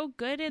he was so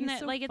good in that.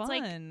 So like, it's fun.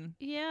 like,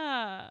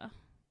 yeah,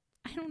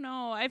 I don't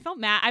know. I felt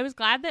mad. I was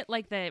glad that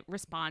like the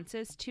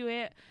responses to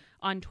it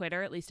on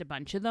Twitter, at least a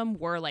bunch of them,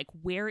 were like,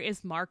 where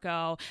is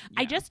Marco?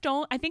 Yeah.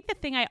 I think the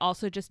thing I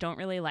also just don't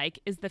really like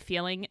is the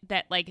feeling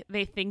that like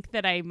they think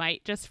that I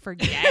might just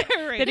forget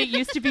right. that it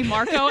used to be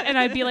Marco, and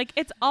I'd be like,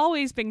 it's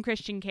always been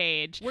Christian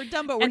Cage. We're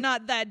dumb, but we're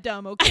not that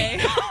dumb, okay?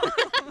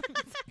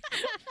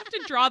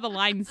 To draw the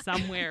line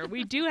somewhere.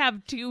 We do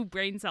have 2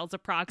 brain cells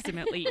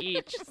approximately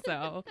each,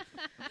 so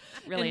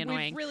really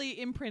annoying. We've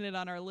really imprinted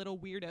on our little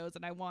weirdos,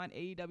 and I want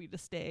AEW to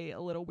stay a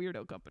little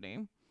weirdo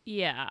company.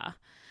 Yeah.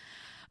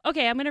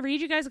 Okay, I'm going to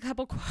read you guys a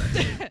couple quotes.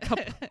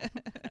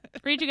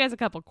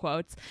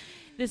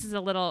 This is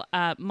a little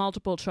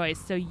multiple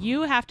choice, so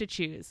you have to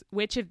choose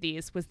which of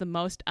these was the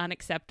most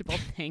unacceptable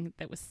thing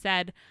that was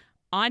said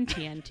on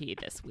TNT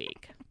this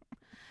week.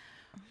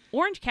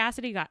 Orange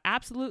Cassidy got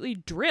absolutely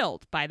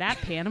drilled by that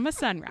Panama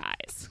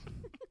Sunrise.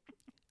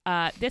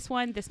 This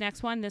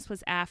next one, this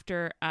was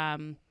after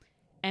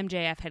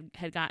MJF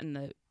had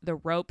gotten the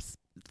ropes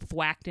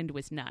thwacked into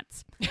his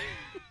nuts.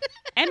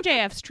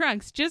 MJF's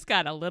trunks just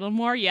got a little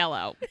more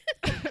yellow.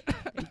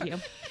 Thank you.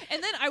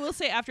 And then I will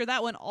say after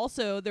that one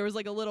also there was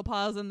like a little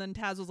pause and then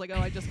Taz was like, oh,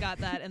 I just got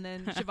that. And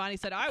then Shivani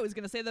said, I was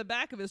going to say the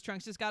back of his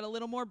trunks just got a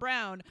little more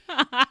brown.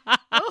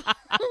 What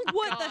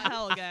the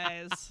hell,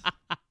 guys?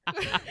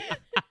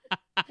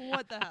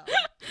 What the hell?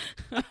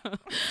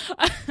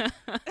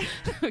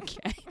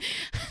 Okay.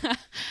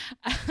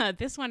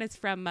 This one is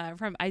from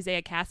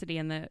Isaiah Cassidy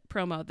in the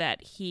promo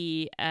that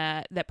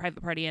that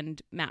Private Party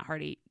and Matt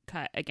Hardy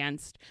cut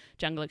against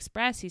Jungle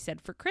Express. He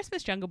said, for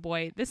Christmas, Jungle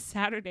Boy, this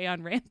Saturday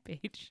on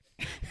Rampage,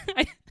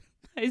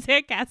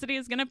 Isaiah Cassidy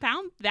is going to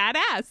pound that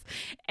ass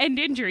and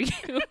injure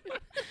you.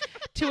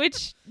 To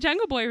which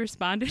Jungle Boy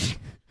responded,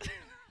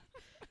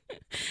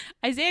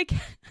 Isaiah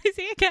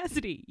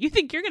Cassidy, you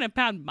think you're going to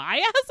pound my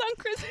ass on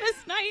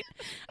Christmas night?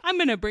 I'm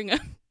going to bring a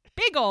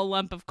big old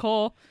lump of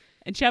coal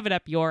and shove it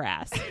up your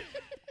ass,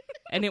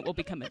 and it will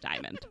become a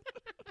diamond.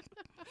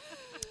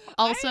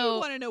 Also, I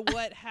want to know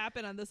what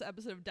happened on this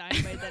episode of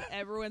Dynamite that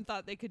everyone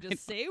thought they could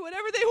just say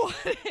whatever they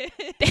wanted.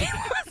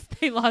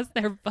 They lost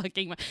their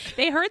fucking mind.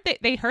 They heard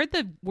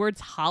the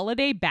words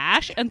holiday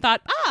bash and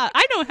thought,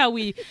 I know how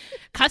we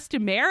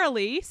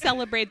customarily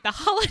celebrate the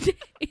holidays.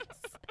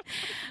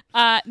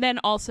 Then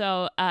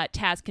also,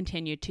 Taz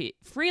continued to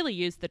freely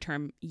use the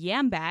term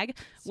yam bag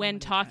when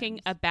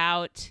talking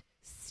about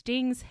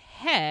Sting's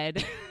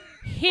head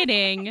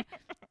hitting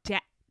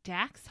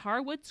Dax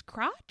Harwood's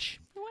crotch,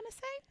 I want to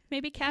say.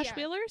 Maybe Cash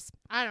Wheelers?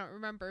 I don't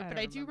remember, but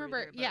I do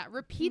remember.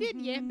 Repeated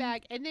yam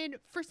bag. And then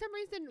for some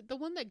reason, the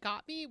one that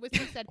got me was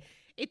he said,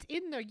 it's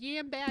in the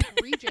yam bag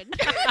region.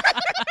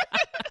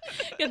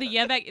 Yeah,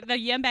 the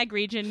yam bag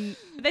region.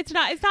 It's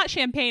not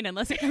champagne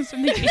unless it comes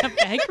from the yam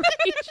bag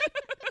region.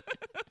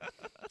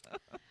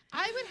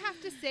 I would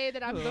have to say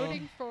that I'm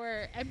voting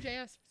for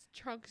MJF's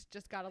trunks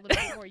just got a little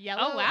bit more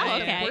yellow. Oh, wow.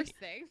 Okay. Okay. The worst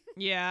thing.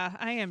 Yeah,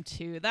 I am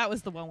too. That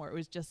was the one where it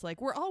was just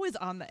like, we're always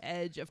on the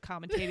edge of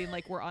commentating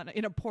like we're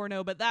in a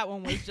porno, but that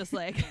one was just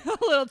like a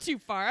little too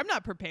far. I'm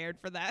not prepared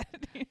for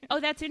that. Oh,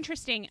 that's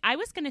interesting. I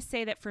was going to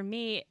say that for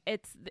me,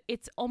 it's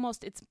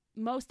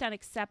most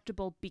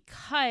unacceptable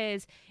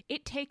because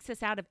it takes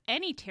us out of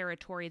any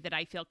territory that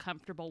I feel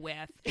comfortable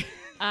with,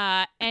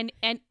 and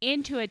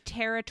into a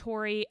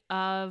territory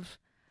of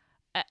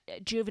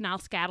juvenile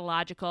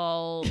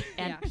scatological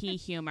and pee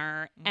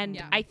humor.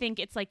 And I think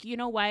it's like, you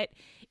know what?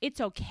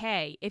 It's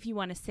okay if you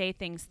want to say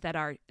things that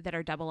are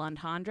double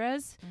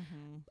entendres,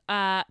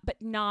 but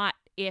not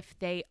if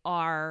they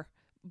are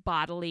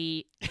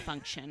bodily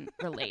function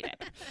related.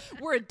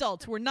 We're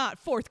adults. We're not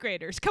fourth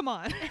graders. Come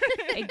on.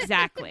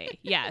 Exactly.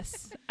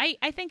 Yes.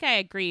 I think I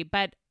agree,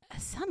 but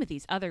some of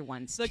these other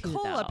ones the too,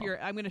 coal though. up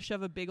your I'm gonna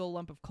shove a big old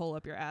lump of coal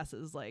up your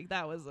asses, like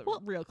that was a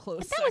real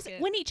close that second.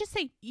 was when he just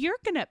say you're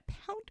gonna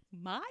pound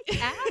my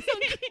ass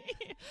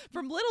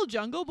from Little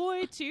Jungle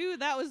Boy too.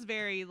 That was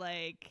very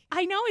like,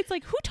 I know, it's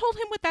like, who told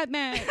him what that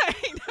meant? I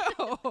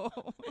know.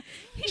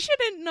 He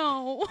shouldn't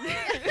know.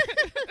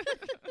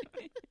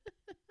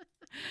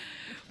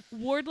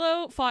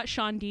 Wardlow fought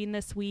Sean Dean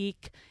this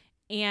week,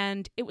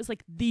 and it was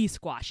like the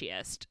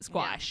squashiest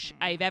squash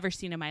I've ever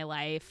seen in my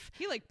life.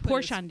 He like put Poor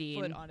his Sean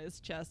Dean foot on his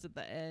chest at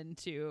the end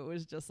too. It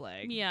was just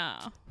like,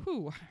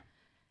 whew.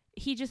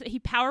 He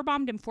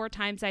powerbombed him 4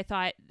 times. I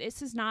thought,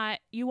 this is not,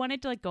 you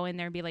wanted to like go in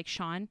there and be like,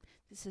 Sean,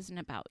 this isn't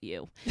about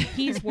you.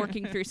 He's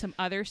working through some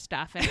other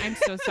stuff, and I'm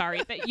so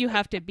sorry that you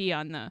have to be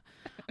on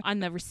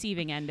the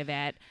receiving end of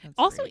it. That's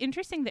also great.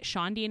 Interesting that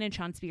Sean Dean and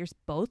Sean Spears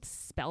both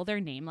spell their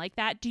name like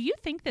that. Do you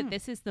think that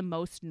this is the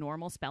most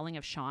normal spelling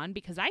of Sean?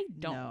 Because I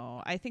don't.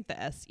 No, I think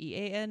the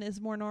SEAN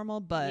is more normal,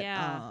 but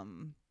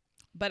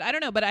but I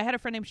don't know. But I had a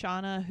friend named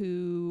Shauna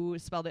who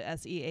spelled it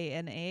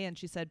SEANA, and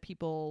she said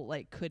people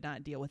like could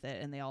not deal with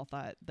it, and they all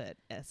thought that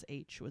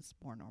SH was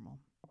more normal.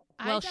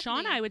 Well,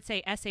 Shauna, I would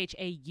say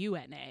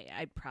SHAUNA.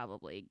 I'd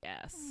probably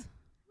guess.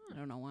 I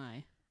don't know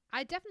why.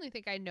 I definitely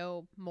think I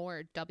know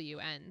more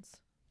WNs.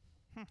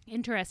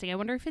 Interesting. I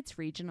wonder if it's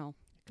regional.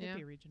 Could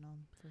be regional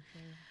for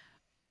sure.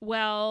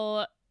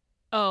 Well,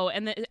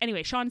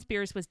 anyway, Sean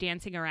Spears was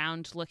dancing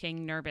around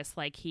looking nervous,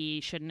 like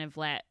he shouldn't have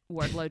let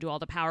Wardlow do all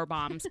the power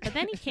bombs. But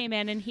then he came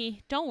in and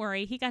don't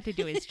worry, he got to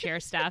do his chair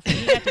stuff and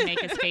he got to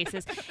make his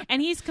faces. And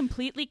he's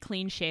completely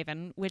clean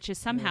shaven, which is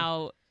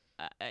somehow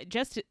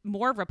just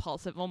more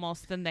repulsive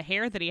almost than the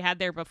hair that he had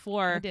there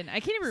before. I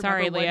can't even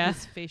Sorry, remember Leah. what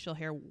his facial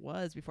hair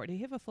was before. Did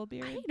he have a full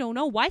beard? I don't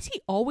know. Why is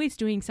he always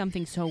doing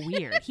something so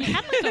weird? He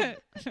had like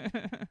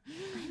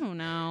I don't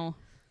know.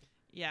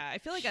 Yeah, I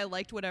feel like I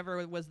liked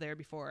whatever was there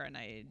before, and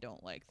I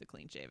don't like the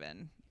clean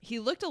shaven. He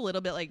looked a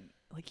little bit like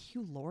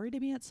Hugh Laurie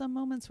to me at some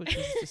moments, which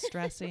was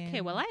distressing.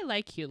 Okay, well, I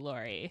like Hugh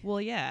Laurie.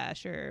 Well, yeah,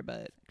 sure,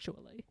 but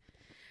Actually.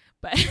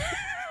 But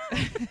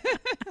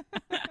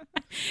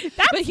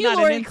but Hugh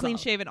Laurie clean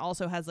shaven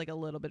also has like a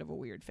little bit of a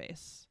weird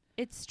face.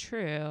 It's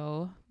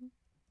true.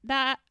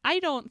 That I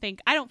don't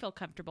feel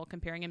comfortable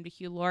comparing him to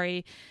Hugh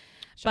Laurie.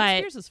 Sean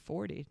Spears is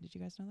 40. Did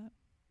you guys know that?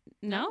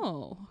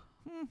 No.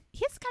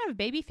 He has kind of a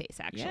baby face,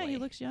 actually. Yeah, he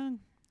looks young.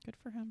 Good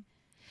for him.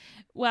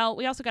 Well,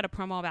 we also got a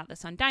promo about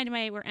this on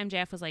Dynamite where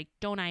MJF was like,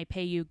 don't I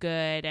pay you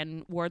good?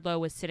 And Wardlow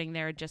was sitting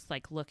there just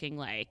like looking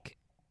like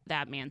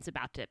that man's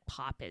about to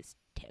pop his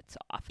tits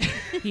off.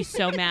 He's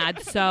so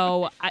mad.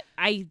 So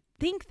I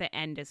think the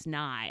end is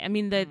nigh. I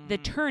mean, the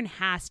turn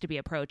has to be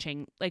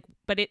approaching. Like,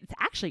 but it's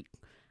actually,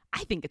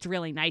 I think it's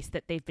really nice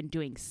that they've been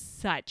doing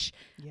such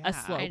a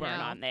slow burn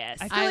on this.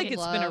 I feel like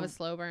it's been a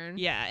slow burn.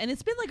 Yeah, and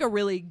it's been like a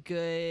really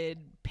good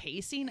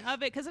pacing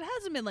of it because it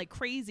hasn't been like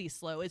crazy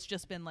slow. It's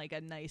just been like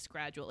a nice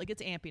gradual, like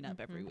it's amping up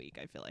every week,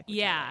 I feel like.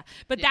 Yeah,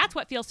 but that's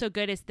what feels so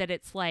good is that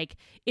it's like,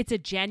 it's a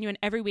genuine,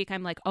 every week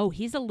I'm like, oh,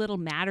 he's a little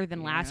madder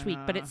than last week,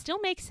 but it still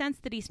makes sense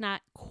that he's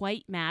not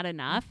quite mad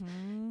enough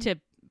to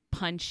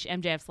punch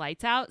MJF's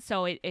lights out,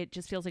 so it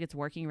just feels like it's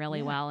working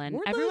really well, and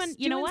Wardlow's everyone,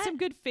 you know what, some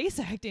good face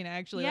acting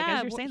actually. Yeah, like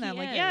as you're saying that, I'm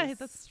like, yeah, is.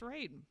 that's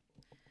right.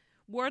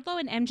 Wardlow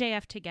and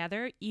MJF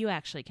together, you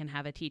actually can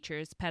have a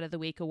Teacher's Pet of the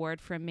Week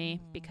award from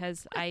me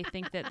because I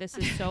think that this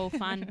is so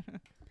fun.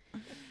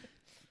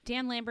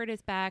 Dan Lambert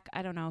is back.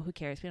 I don't know, who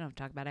cares? We don't have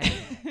to talk about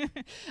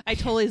it. I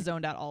totally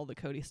zoned out all the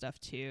Cody stuff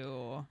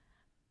too.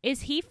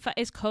 Is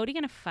Cody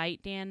gonna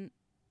fight Dan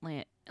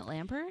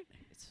Lambert?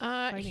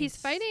 He's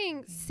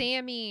fighting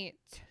Sammy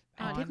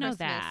I on didn't know Christmas,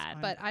 that.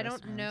 but I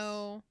don't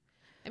know.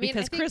 I mean,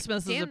 because I think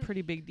Christmas is a Dan-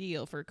 pretty big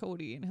deal for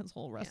Cody and his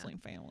whole wrestling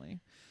family.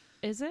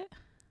 Is it?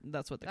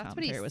 That's what the That's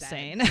what he commentary was said.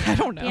 saying. I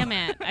don't know. Damn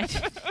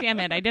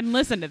it! I didn't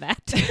listen to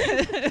that.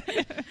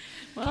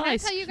 Well, Can I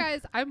tell you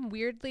guys, I'm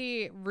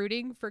weirdly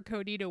rooting for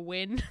Cody to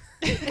win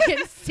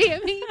against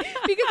Sammy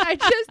because I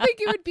just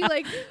think it would be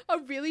like a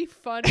really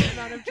fun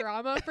amount of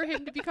drama for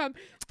him to become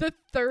the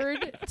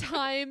third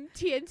time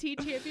TNT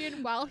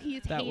champion while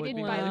he's That would hated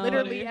be by really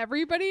literally funny.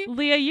 everybody.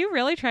 Leah, you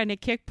really trying to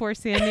kick poor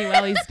Sammy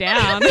while he's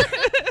down.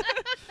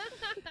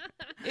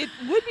 It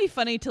would be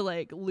funny to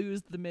like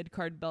lose the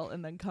mid-card belt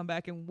and then come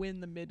back and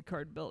win the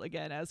mid-card belt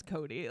again as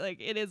Cody. Like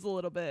it is a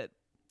little bit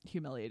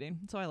humiliating.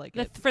 So I like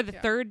it. For the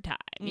third time.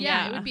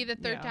 Yeah, it would be the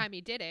third time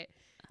he did it.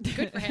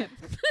 Good for him.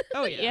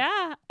 Oh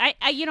yeah. Yeah.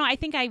 I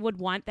think I would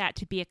want that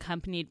to be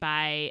accompanied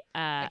by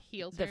A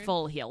heel the turn.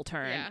 full heel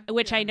turn, Yeah.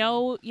 which I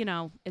know,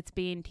 it's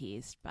being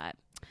teased, but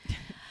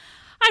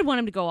I'd want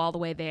him to go all the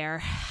way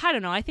there. I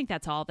don't know. I think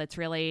that's all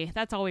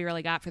we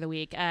really got for the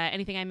week.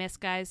 Anything I missed,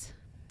 guys?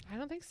 I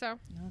don't think so.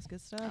 No, that's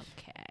good stuff.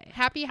 Okay.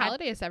 Happy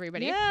holidays,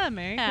 everybody. Yeah,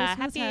 Merry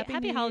Christmas. Happy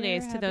New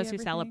holidays Year, to those who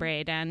everything.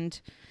 celebrate, and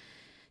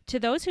to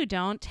those who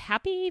don't,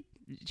 happy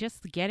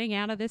just getting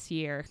out of this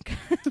year.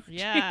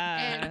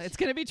 Yeah. And- It's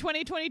going to be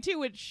 2022,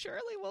 which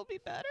surely will be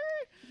better.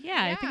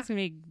 Yeah, I think it's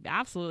going to be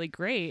absolutely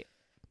great.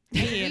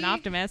 Be an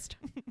optimist.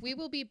 We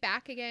will be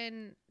back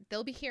again.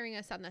 They'll be hearing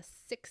us on the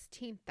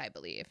 16th, I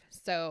believe.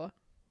 So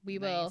we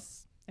will.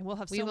 Nice. And we'll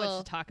have we so will-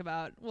 much to talk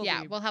about. We'll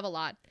Yeah, be we'll have a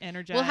lot.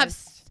 energized. We'll have.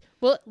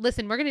 Well,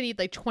 listen, we're gonna need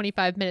like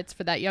 25 minutes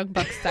for that Young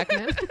Bucks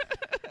segment.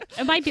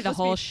 It might be the Just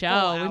whole be show.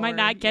 full We might hour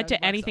not get Young to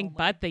Bucks anything only.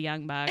 but the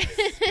Young Bucks.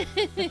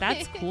 But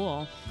that's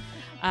cool.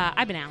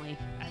 I've been Allie.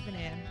 I've been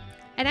in.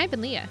 And I've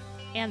been Leah.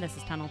 And this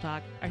is Tunnel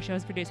Talk. Our show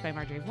is produced by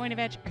Marjorie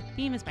Voinovich. Our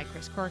theme is by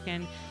Chris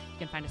Corkin. You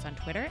can find us on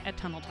Twitter at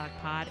Tunnel Talk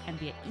Pod and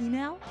via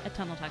email at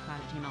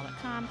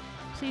tunneltalkpod@gmail.com.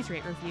 Please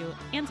rate, review,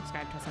 and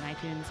subscribe to us on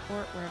iTunes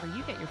or wherever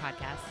you get your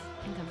podcasts.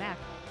 And come back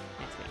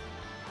next week.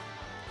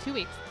 2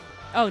 weeks.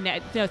 Oh,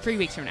 no, 3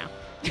 weeks from now.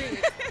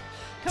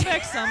 Come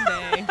back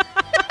someday.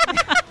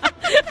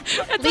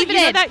 Leave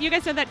it in. You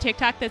guys know that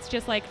TikTok that's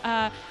just like,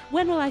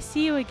 when will I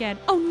see you again?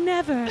 Oh,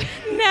 never,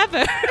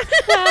 never.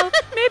 Well,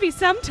 maybe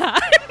sometime.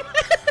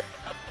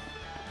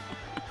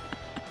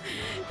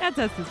 That's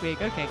us this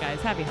week. Okay, guys,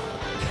 happy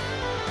holidays.